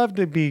 I'd love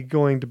to be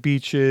going to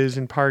beaches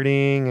and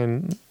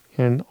partying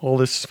and all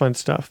this fun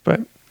stuff.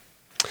 But,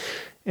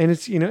 and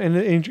it's, you know,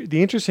 and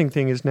the interesting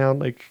thing is now,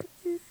 like,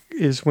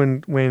 is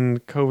when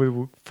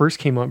COVID first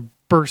came out,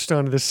 burst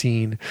onto the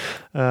scene.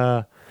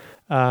 The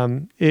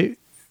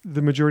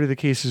majority of the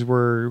cases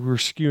were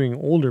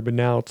skewing older, but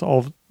now it's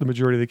all the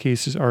majority of the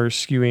cases are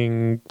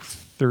skewing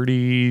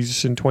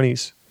 30s and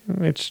 20s.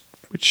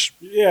 Which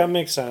yeah, it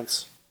makes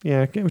sense.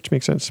 Yeah, which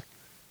makes sense.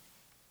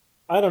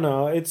 I don't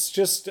know. It's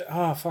just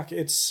fuck.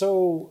 It's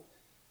so.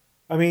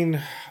 I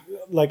mean,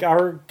 like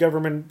our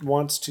government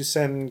wants to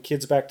send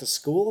kids back to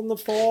school in the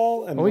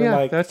fall, and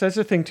like, that's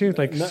the thing too.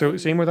 Like so,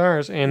 same with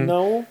ours. And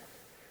no.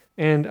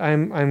 And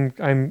I'm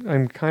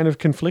kind of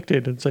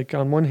conflicted. It's like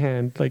on one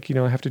hand, like, you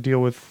know, I have to deal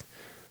with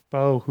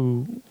Bo,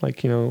 who,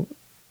 like,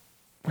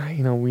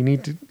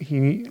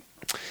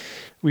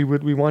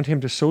 we want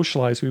him to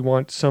socialize. We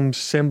want some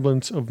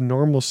semblance of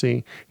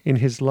normalcy in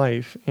his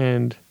life,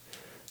 and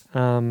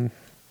but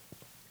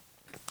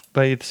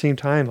at the same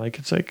time, like,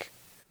 it's like,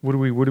 what are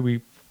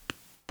we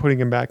putting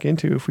him back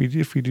into if we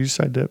do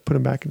decide to put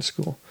him back in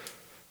school?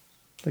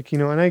 Like, you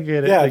know, and I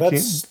get it. Yeah, like,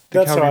 that's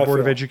the Calgary how I Board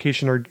feel. of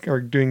Education are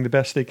doing the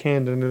best they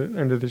can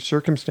under the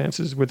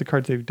circumstances with the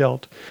cards they've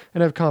dealt.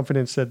 And I have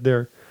confidence that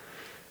they're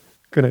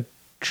going to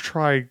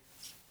try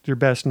their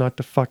best not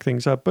to fuck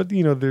things up. But,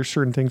 you know, there's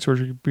certain things which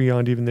are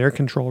beyond even their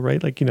control,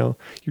 right? Like, you know,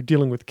 you're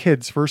dealing with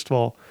kids, first of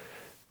all,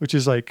 which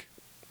is like,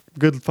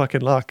 good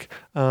fucking luck.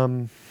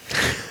 And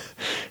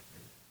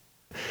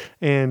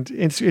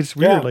it's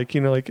weird. Yeah. Like,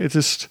 you know, like, it's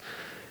just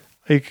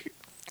like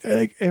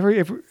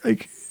every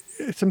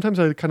sometimes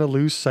I kind of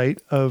lose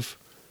sight of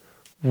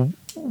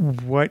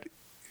what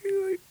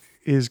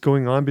is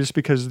going on just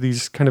because of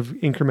these kind of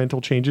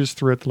incremental changes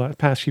throughout the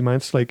past few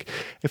months. Like,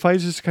 if I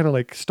just kind of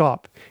like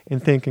stop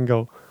and think and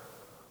go,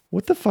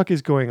 what the fuck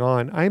is going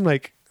on? I'm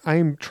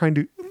trying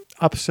to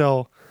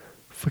upsell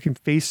fucking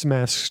face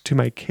masks to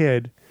my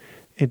kid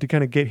and to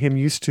kind of get him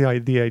used to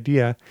the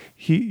idea.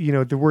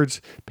 The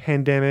words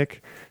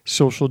pandemic,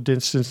 social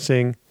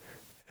distancing,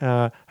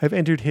 have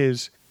entered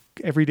his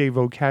everyday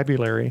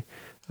vocabulary.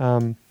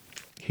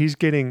 He's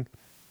getting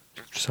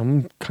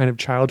some kind of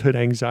childhood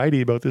anxiety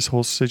about this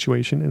whole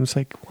situation, and it's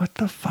like, what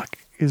the fuck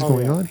is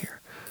going on here?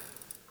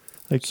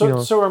 Like,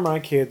 so are my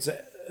kids.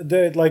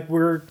 They're like,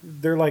 we're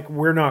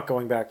not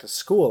going back to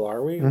school,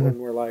 are we? Mm-hmm. When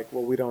we're like,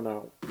 well, we don't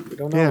know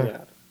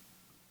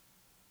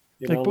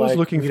yet. Bo's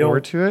looking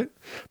forward to it,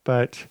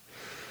 but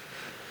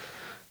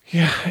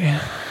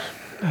yeah.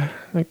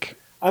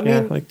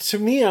 To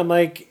me, I'm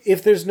like,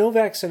 if there's no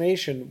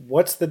vaccination,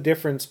 what's the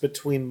difference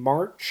between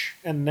March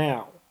and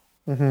now?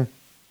 Mm-hmm.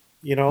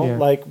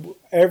 Like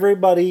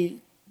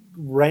everybody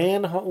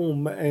ran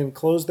home and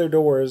closed their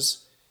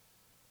doors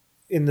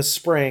in the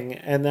spring,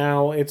 and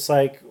now it's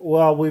like,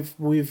 well, we're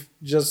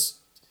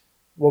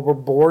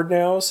bored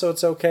now, so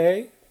it's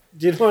okay.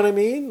 Do you know what I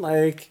mean?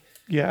 Like,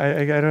 yeah,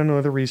 I don't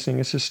know the reasoning.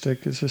 It's just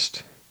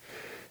it's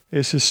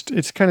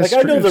kind of like,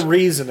 I know the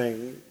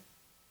reasoning.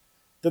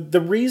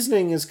 The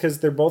reasoning is because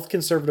they're both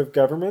conservative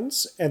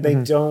governments, and they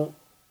don't.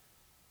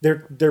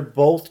 They're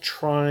both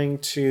trying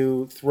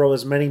to throw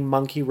as many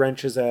monkey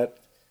wrenches at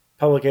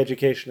public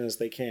education as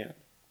they can,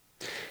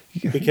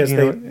 because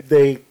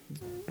the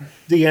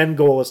end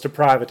goal is to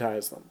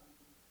privatize them.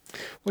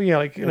 Well,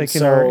 yeah,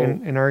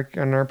 in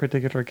our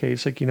particular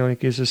case, like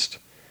it's just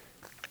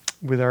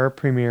with our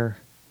premier,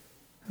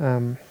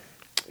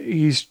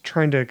 he's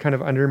trying to kind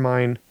of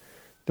undermine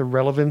the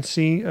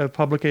relevancy of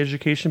public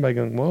education by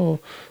going, well,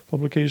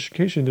 public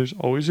education, there's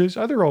always these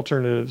other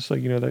alternatives,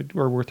 like, that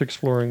are worth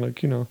exploring, like,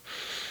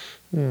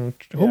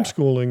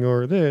 homeschooling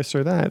or this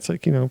or that. It's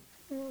like, or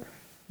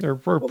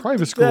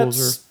private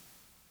schools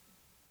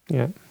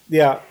yeah.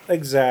 Yeah,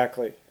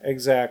 exactly.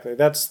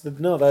 That's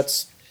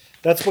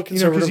what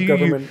conservative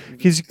government,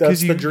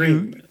 that's the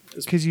dream.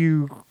 Because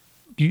you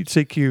you'd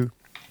say Q.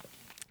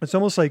 It's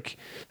almost like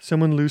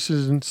someone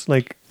loosens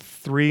like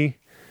 3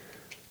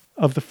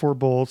 of the 4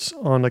 bolts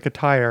on like a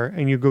tire,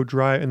 and you go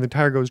drive, and the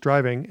tire goes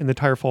driving, and the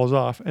tire falls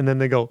off, and then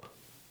they go,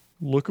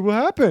 "Look at what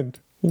happened."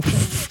 Look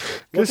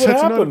what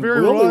happened. Not a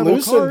very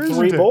reliable car,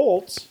 3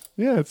 bolts.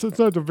 Yeah, it's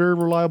not a very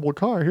reliable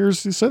car.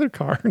 Here's this other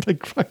car.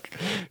 Like, fuck,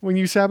 when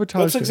you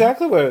sabotage. That's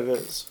exactly what it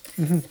is.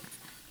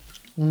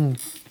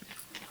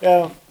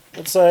 Yeah,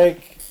 it's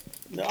like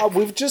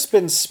we've just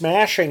been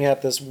smashing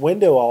at this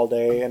window all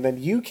day, and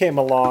then you came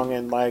along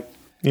and like,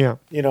 yeah,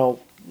 you know,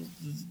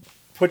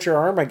 put your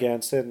arm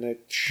against it and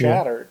it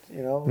shattered. Yeah.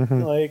 You know,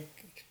 like,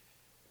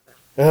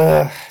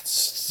 it's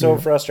so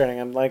frustrating.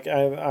 I'm like,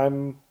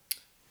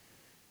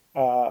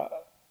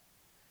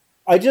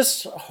 I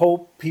just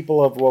hope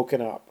people have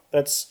woken up.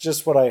 That's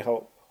just what I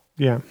hope.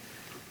 Yeah.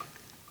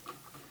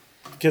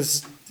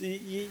 Because,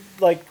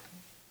 like,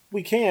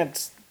 we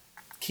can't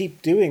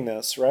keep doing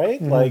this,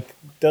 right? Like,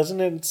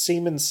 doesn't it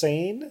seem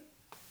insane?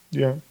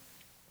 Yeah.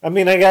 I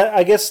mean,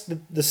 I guess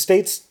the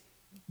states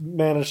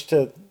managed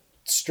to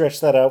stretch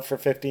that out for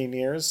 15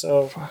 years.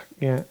 So fuck.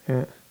 Yeah.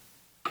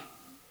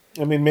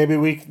 I mean,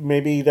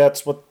 maybe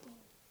that's what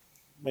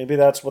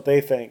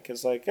they think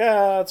is like.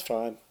 Yeah, that's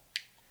fine.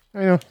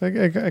 I know.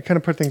 I kind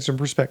of put things in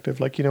perspective.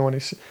 Like, you know, when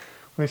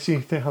I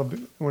think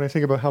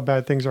about how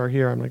bad things are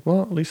here, I'm like,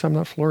 well, at least I'm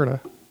not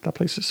Florida. That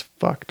place is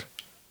fucked.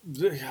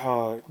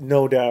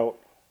 No doubt.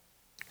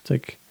 It's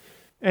like,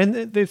 and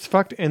it's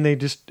fucked, and they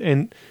just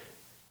and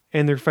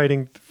they're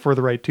fighting for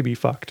the right to be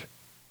fucked.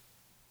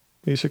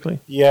 Basically.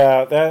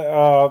 Yeah,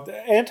 that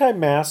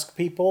anti-mask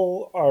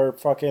people are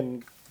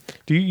fucking.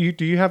 Do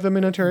you have them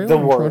in Ontario? The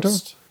worst.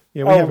 Toronto?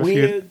 Yeah, we have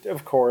a few.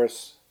 Of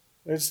course.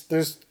 There's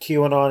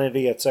QAnon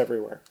idiots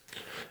everywhere.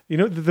 You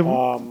know, the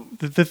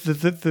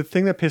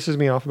thing that pisses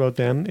me off about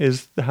them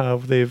is how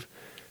they've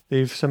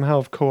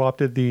somehow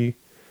co-opted the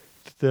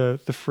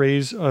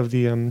phrase of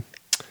the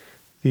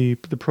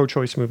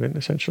pro-choice movement,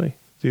 essentially,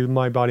 the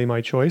 "my body,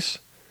 my choice,"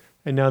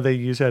 and now they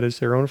use that as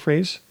their own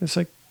phrase. It's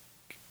like,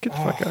 get the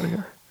fuck out of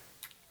here.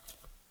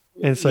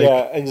 And it's like,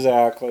 yeah,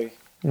 exactly.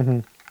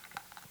 And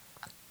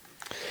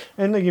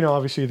like, you know,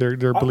 obviously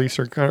their beliefs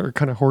are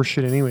kind of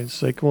horseshit anyways.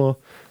 It's like, well,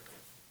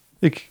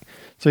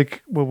 it's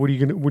like, well, what are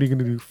you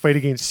gonna do? Fight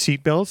against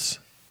seatbelts?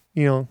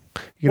 You know,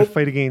 you're gonna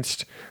fight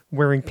against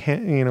wearing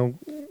pants? You know,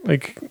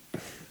 like.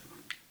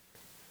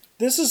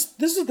 This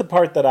is the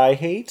part that I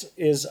hate.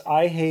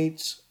 I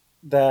hate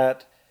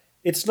that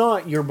it's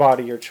not your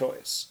body, your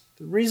choice.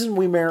 The reason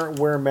we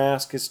wear a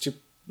mask is to,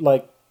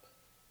 like,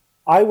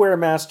 I wear a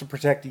mask to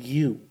protect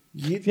you.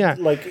 Yeah.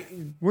 Like,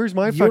 where's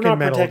my you're fucking not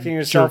metal protecting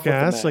yourself jerk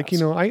ass? Like, you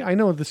know, I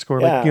know the score.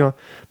 Yeah. Like, you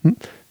know,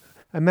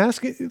 a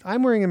mask.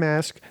 I'm wearing a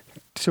mask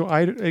so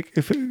that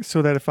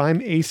if I'm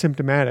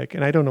asymptomatic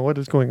and I don't know what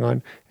is going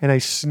on and I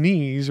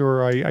sneeze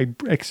or I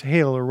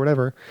exhale or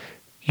whatever,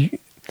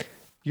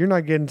 you're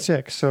not getting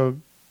sick. So,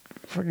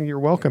 fucking, you're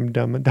welcome,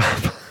 dumb and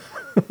dumb.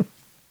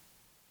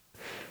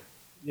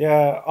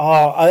 Yeah.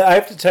 I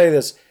have to tell you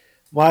this.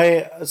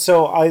 I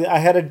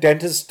had a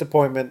dentist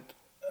appointment,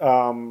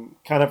 kind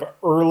of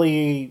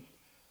early,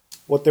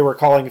 what they were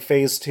calling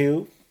phase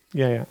 2.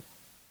 Yeah.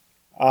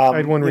 I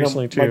had one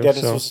recently too. My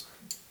dentist was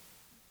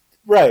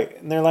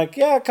right, and they're like,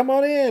 "Yeah, come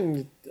on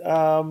in.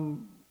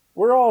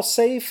 We're all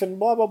safe and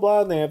blah blah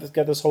blah." And they have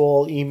got this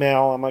whole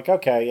email. I'm like,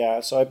 "Okay,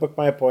 yeah." So I booked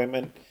my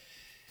appointment,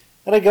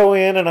 and I go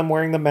in, and I'm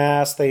wearing the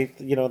mask. They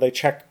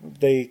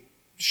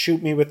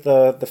shoot me with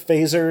the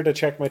phaser to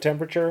check my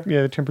temperature.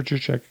 Yeah, the temperature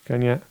check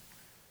gun. Yeah.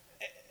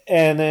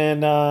 And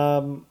then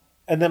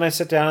I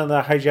sit down, and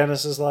the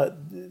hygienist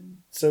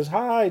says,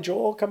 "Hi,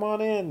 Joel, come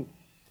on in."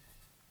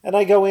 And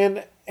I go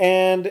in,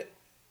 and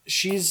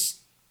she's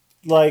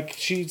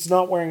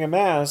not wearing a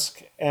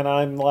mask, and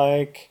I'm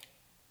like,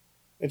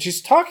 and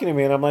she's talking to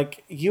me, and I'm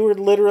like, you were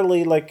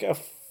literally like a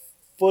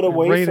foot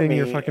away from me. Right in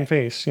your fucking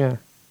face, yeah.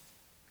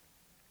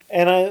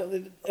 And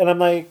I'm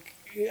like,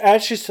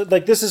 as she's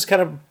like, this is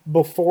kind of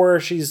before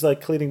she's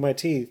like cleaning my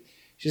teeth.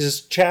 She's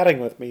just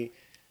chatting with me,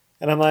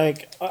 and I'm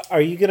like,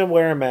 are you gonna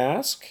wear a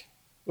mask?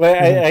 Like,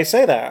 I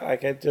say that,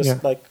 like, I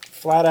just like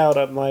flat out,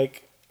 I'm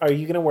like, are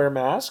you gonna wear a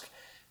mask?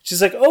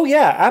 She's like, oh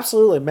yeah,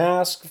 absolutely,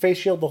 mask, face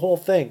shield, the whole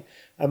thing.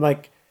 I'm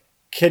like,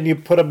 can you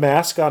put a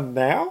mask on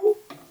now?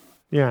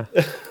 Yeah.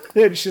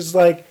 And she's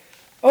like,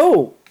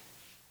 oh.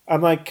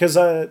 I'm like, because,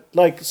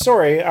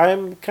 sorry,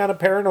 I'm kind of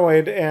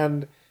paranoid,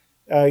 and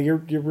you're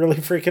really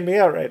freaking me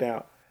out right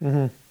now.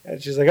 Mm-hmm.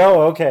 And she's like,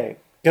 oh, okay.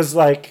 Because,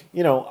 like,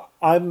 you know,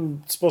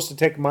 I'm supposed to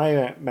take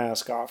my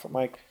mask off. I'm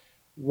like,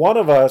 one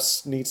of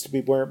us needs to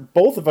be wearing,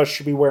 both of us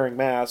should be wearing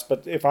masks,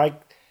 but if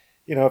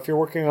you're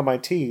working on my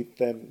teeth,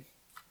 then...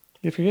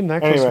 If you're getting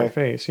that close to my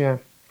face, yeah.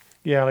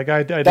 Yeah, like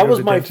I that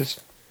was my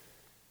dentist.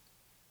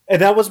 And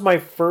that was my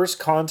first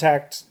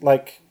contact,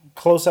 like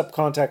close-up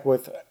contact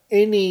with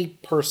any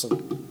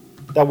person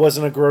that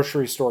wasn't a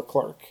grocery store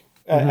clerk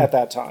at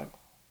that time.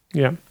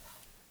 Yeah.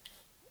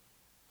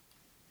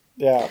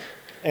 Yeah.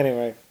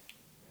 Anyway.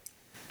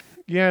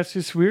 Yeah, it's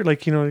just weird.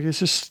 Like, you know, it's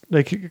just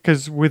like,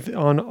 because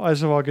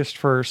as of August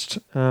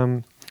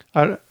 1st,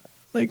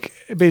 like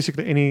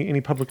basically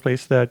any public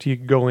place that you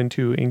go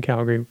into in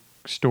Calgary,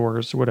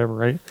 stores, whatever,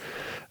 right?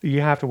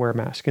 You have to wear a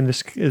mask, and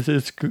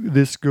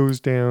this goes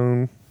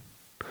down.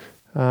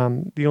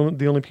 The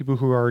only people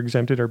who are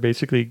exempted are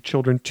basically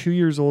children 2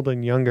 years old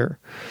and younger.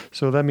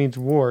 So that means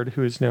Ward,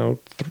 who is now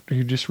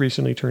who just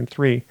recently turned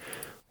 3,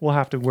 will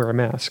have to wear a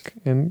mask.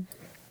 And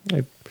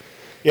I've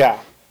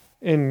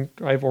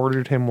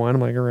ordered him one.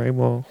 I'm like, all right,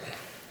 well,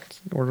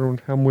 order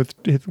him with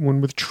one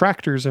with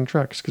tractors and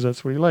trucks because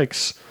that's what he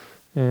likes.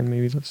 And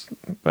maybe that's,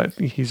 but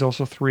he's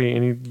also 3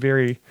 and he's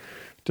being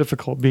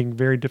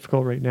very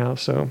difficult right now.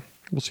 So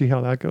we'll see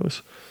how that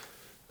goes.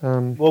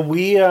 Well,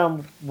 we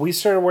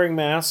started wearing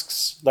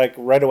masks like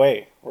right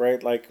away,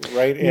 right? Like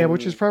right. Yeah,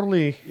 which is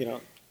probably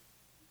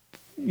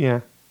Yeah,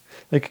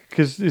 like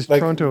because like,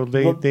 Toronto,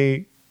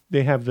 they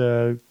have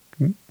the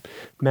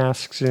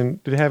masks,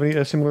 and do they have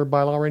a similar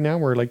bylaw right now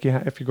where like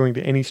if you're going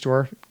to any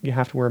store, you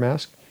have to wear a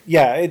mask?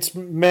 Yeah, it's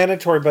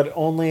mandatory, but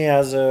only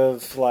as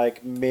of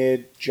like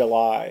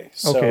mid-July.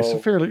 Okay, so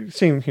fairly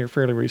same here,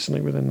 fairly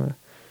recently within the.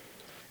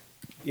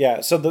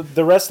 Yeah, so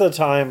the rest of the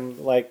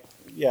time, like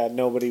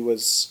nobody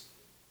was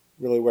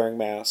really wearing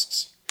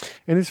masks.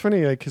 And it's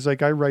funny, like, because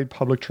like I ride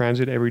public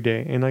transit every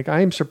day, and like I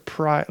am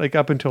surprised, like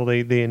up until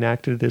they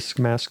enacted this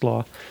mask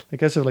law,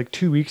 like as of like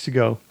 2 weeks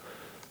ago,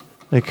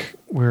 like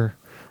where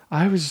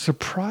I was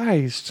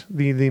surprised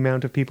the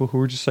amount of people who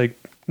were just like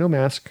no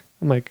mask.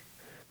 I'm like,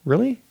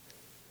 really?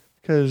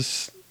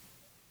 Because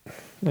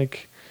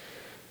like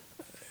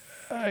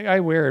I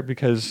wear it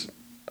because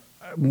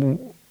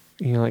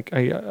like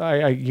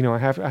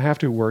I have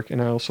to work,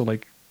 and I also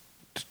like.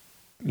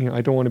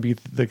 I don't want to be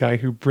the guy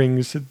who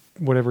brings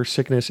whatever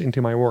sickness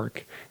into my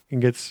work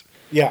and gets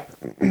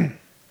and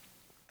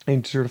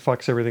sort of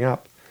fucks everything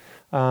up.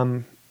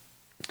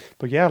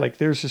 But yeah, like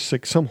there's just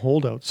like some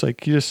holdouts,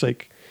 like you just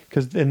like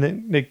because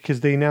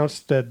they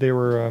announced that they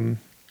were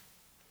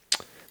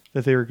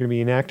going to be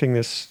enacting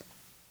this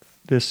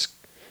this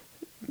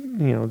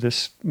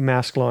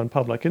mask law in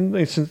public,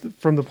 and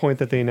from the point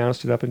that they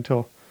announced it up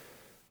until.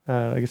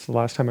 I guess the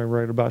last time I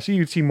rode a bus,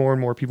 you'd see more and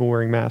more people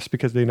wearing masks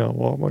because they know,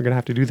 well, we're going to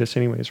have to do this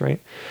anyways,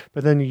 right?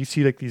 But then you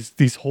see like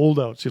these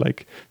holdouts, they're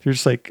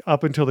just like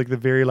up until like the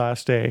very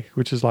last day,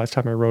 which is the last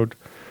time I rode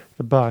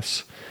the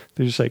bus.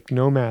 They're just like,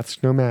 no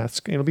mask, no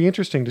mask. And it'll be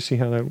interesting to see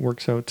how that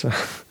works out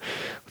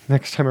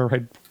next time I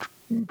ride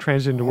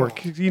transit into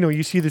work.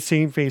 You see the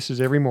same faces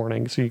every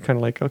morning. So you kind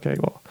of like, okay,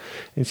 well,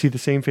 and see the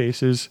same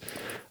faces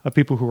of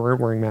people who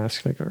aren't wearing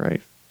masks. Like, all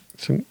right.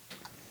 So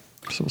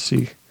we'll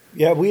see.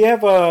 Yeah, we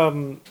have,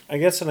 I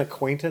guess, an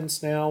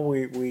acquaintance now.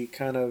 We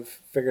kind of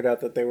figured out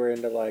that they were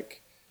into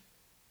like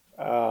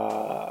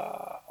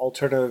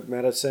alternative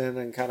medicine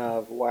and kind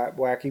of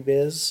wacky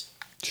biz.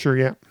 Sure,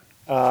 yeah.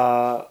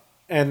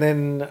 And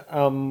then,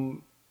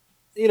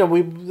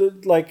 we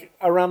like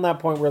around that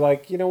point, we're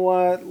like, you know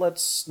what?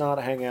 Let's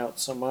not hang out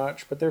so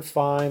much. But they're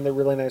fine. They're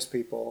really nice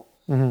people.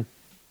 Mm-hmm.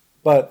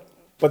 But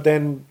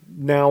then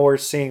now we're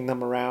seeing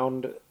them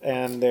around,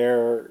 and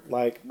they're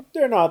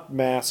not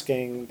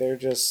masking. They're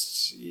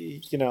just,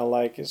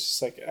 like, it's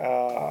just like,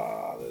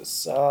 this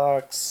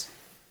sucks.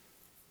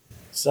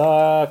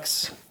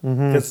 Sucks.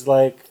 Because,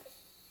 like,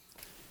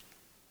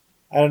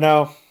 I don't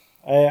know.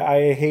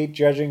 I hate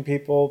judging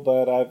people,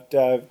 but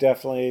I've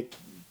definitely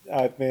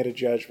made a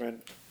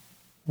judgment.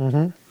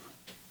 Mm-hmm.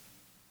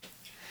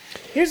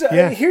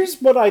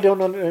 Here's what I don't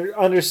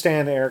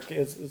understand, Eric,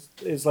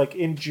 is like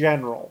in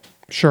general.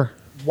 Sure.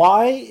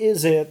 Why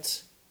is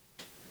it's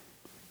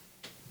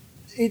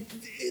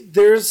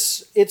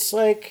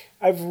like,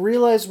 I've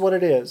realized what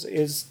it is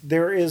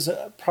there's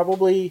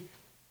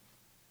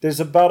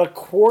about a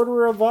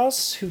quarter of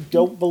us who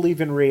don't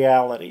believe in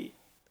reality.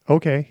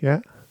 Okay, yeah.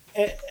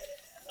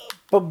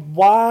 But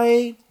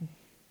why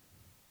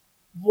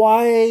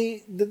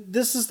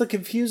this is the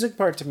confusing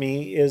part to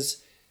me,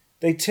 is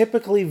they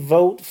typically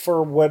vote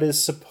for what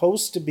is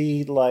supposed to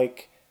be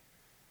like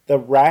the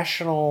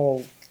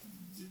rational,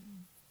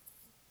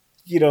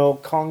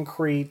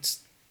 concrete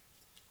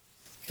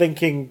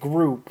thinking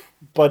group,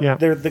 but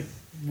they're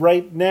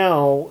right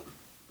now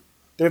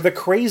they're the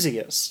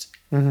craziest.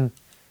 Mm-hmm.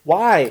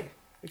 Why?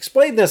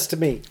 Explain this to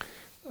me.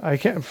 I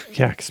can't.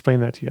 Yeah, explain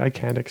that to you. I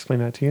can't explain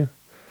that to you.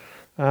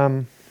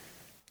 I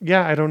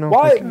don't know.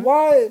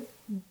 Why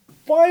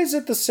is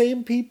it the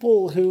same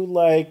people who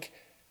like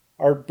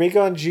are big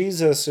on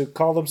Jesus, who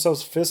call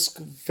themselves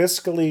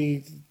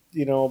fiscally,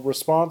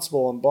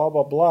 responsible and blah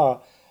blah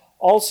blah,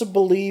 also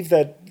believe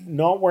that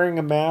not wearing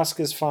a mask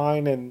is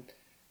fine, and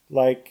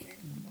like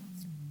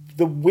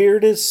the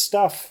weirdest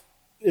stuff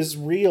is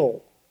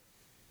real?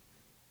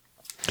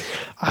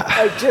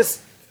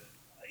 It's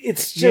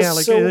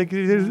just I'm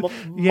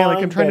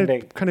trying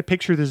to kind of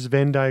picture this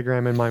Venn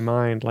diagram in my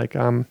mind, like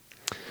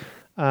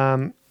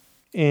and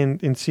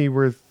see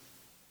where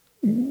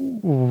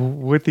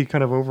what the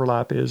kind of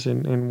overlap is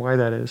and why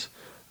that is.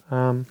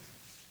 I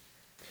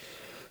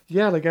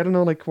don't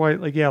know, like why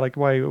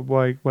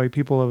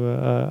people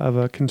of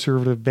a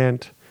conservative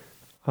bent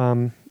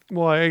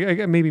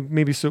Well, maybe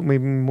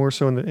more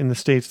so in the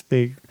States,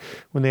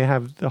 when they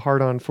have the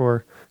hard on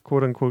for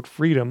quote unquote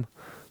freedom,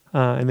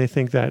 and they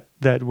think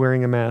that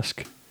wearing a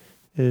mask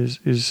is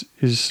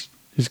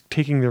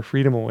taking their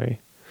freedom away.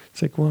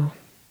 It's like, well,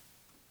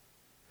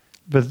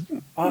 but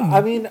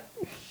I mean,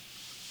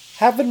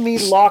 having me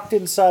locked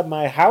inside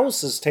my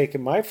house is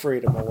taking my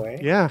freedom away.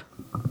 Yeah.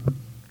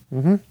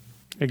 Mm-hmm.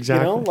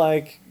 Exactly. You know,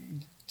 like,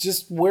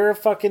 just wear a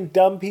fucking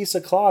dumb piece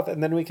of cloth,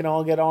 and then we can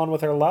all get on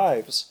with our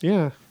lives.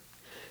 Yeah.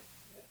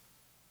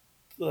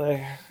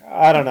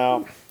 I don't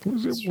know.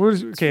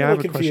 Okay, I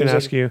have a question to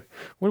ask you.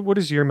 What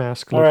does your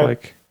mask look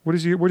like? What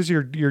is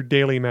your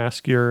daily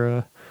mask?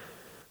 Your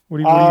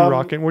what are you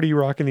rocking? What are you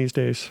rocking these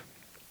days?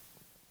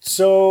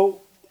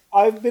 So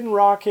I've been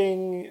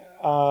rocking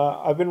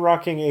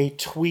a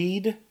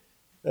Tweed.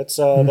 That's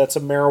a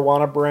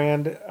marijuana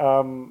brand.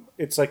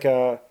 It's like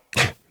a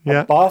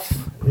buff.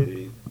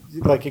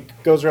 Like it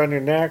goes around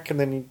your neck, and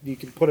then you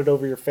can put it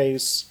over your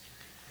face.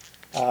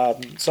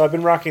 So I've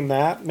been rocking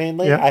that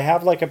mainly. Yeah. I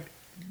have like a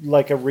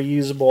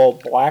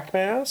reusable black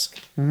mask.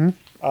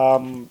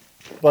 Mm-hmm.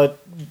 But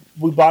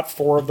we bought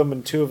 4 of them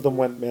and 2 of them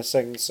went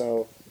missing.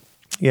 So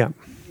yeah,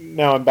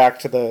 now I'm back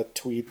to the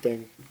Tweed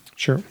thing.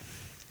 Sure.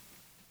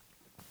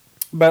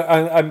 But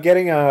I'm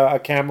getting a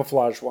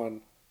camouflage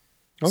one.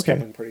 It's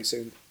coming pretty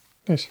soon.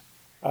 Nice.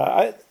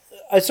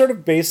 I sort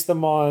of base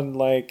them on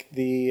like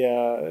they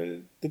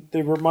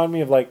remind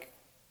me of like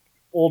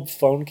old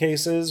phone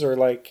cases or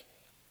like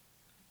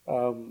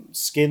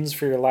skins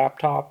for your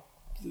laptop.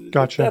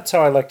 Gotcha. That's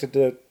how I like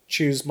to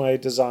choose my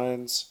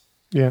designs.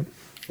 Yeah.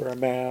 For a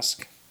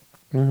mask.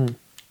 Mm-hmm.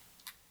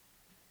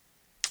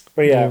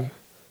 But yeah.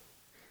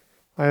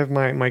 I have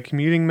my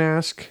commuting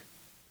mask,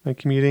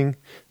 and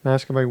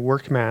my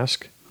work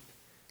mask,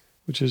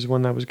 which is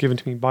one that was given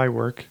to me by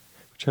work,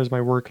 which has my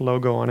work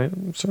logo on it.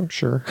 So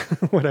sure,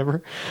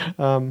 whatever.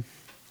 And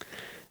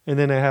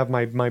then I have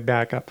my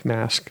backup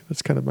mask.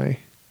 That's kind of my,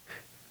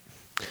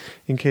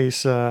 in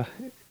case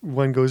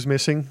one goes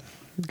missing.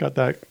 Got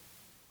that.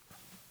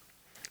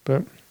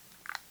 But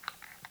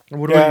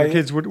what are your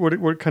kids? What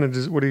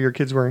are your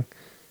kids wearing?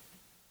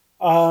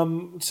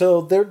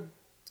 So they're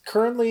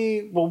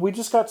currently, well, we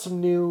just got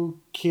some new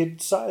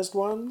kid-sized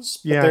ones.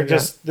 But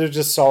they're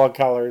just solid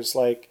colors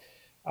like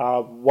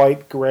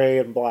white, gray,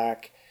 and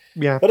black.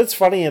 Yeah. But it's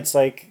funny. It's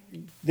like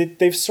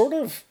they've sort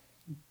of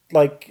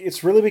like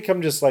it's really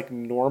become just like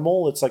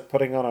normal. It's like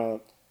putting on a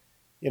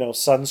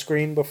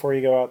sunscreen before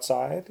you go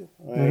outside.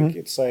 Like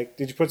It's like,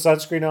 did you put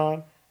sunscreen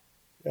on?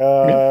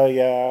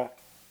 Yeah.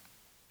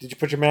 Did you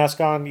put your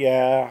mask on?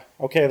 Yeah.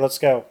 Okay, let's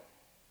go.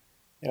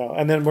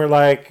 And then we're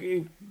like,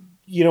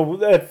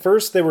 at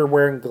first they were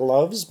wearing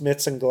gloves,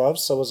 mitts and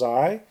gloves. So was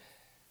I.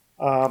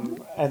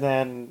 And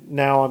then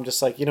now I'm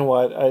just like, you know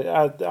what?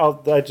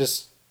 I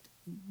just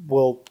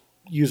will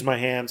use my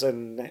hands,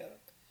 and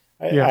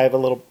I have a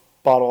little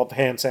bottle of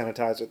hand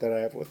sanitizer that I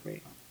have with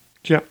me.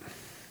 Yeah.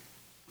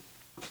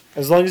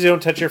 As long as you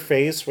don't touch your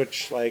face,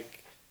 which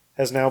like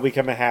has now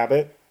become a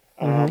habit.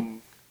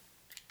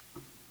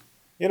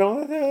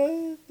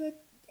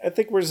 I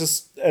think we're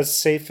just as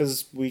safe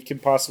as we can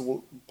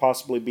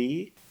possibly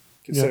be,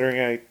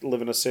 considering I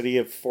live in a city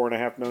of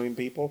 4.5 million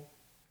people.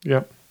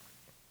 Yep.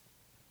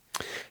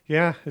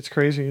 Yeah, it's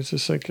crazy. It's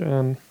just like,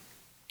 I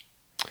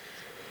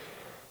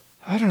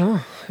don't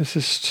know. It's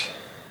just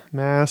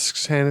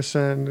masks, hand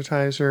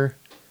sanitizer,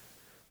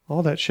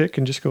 all that shit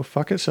can just go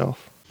fuck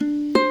itself.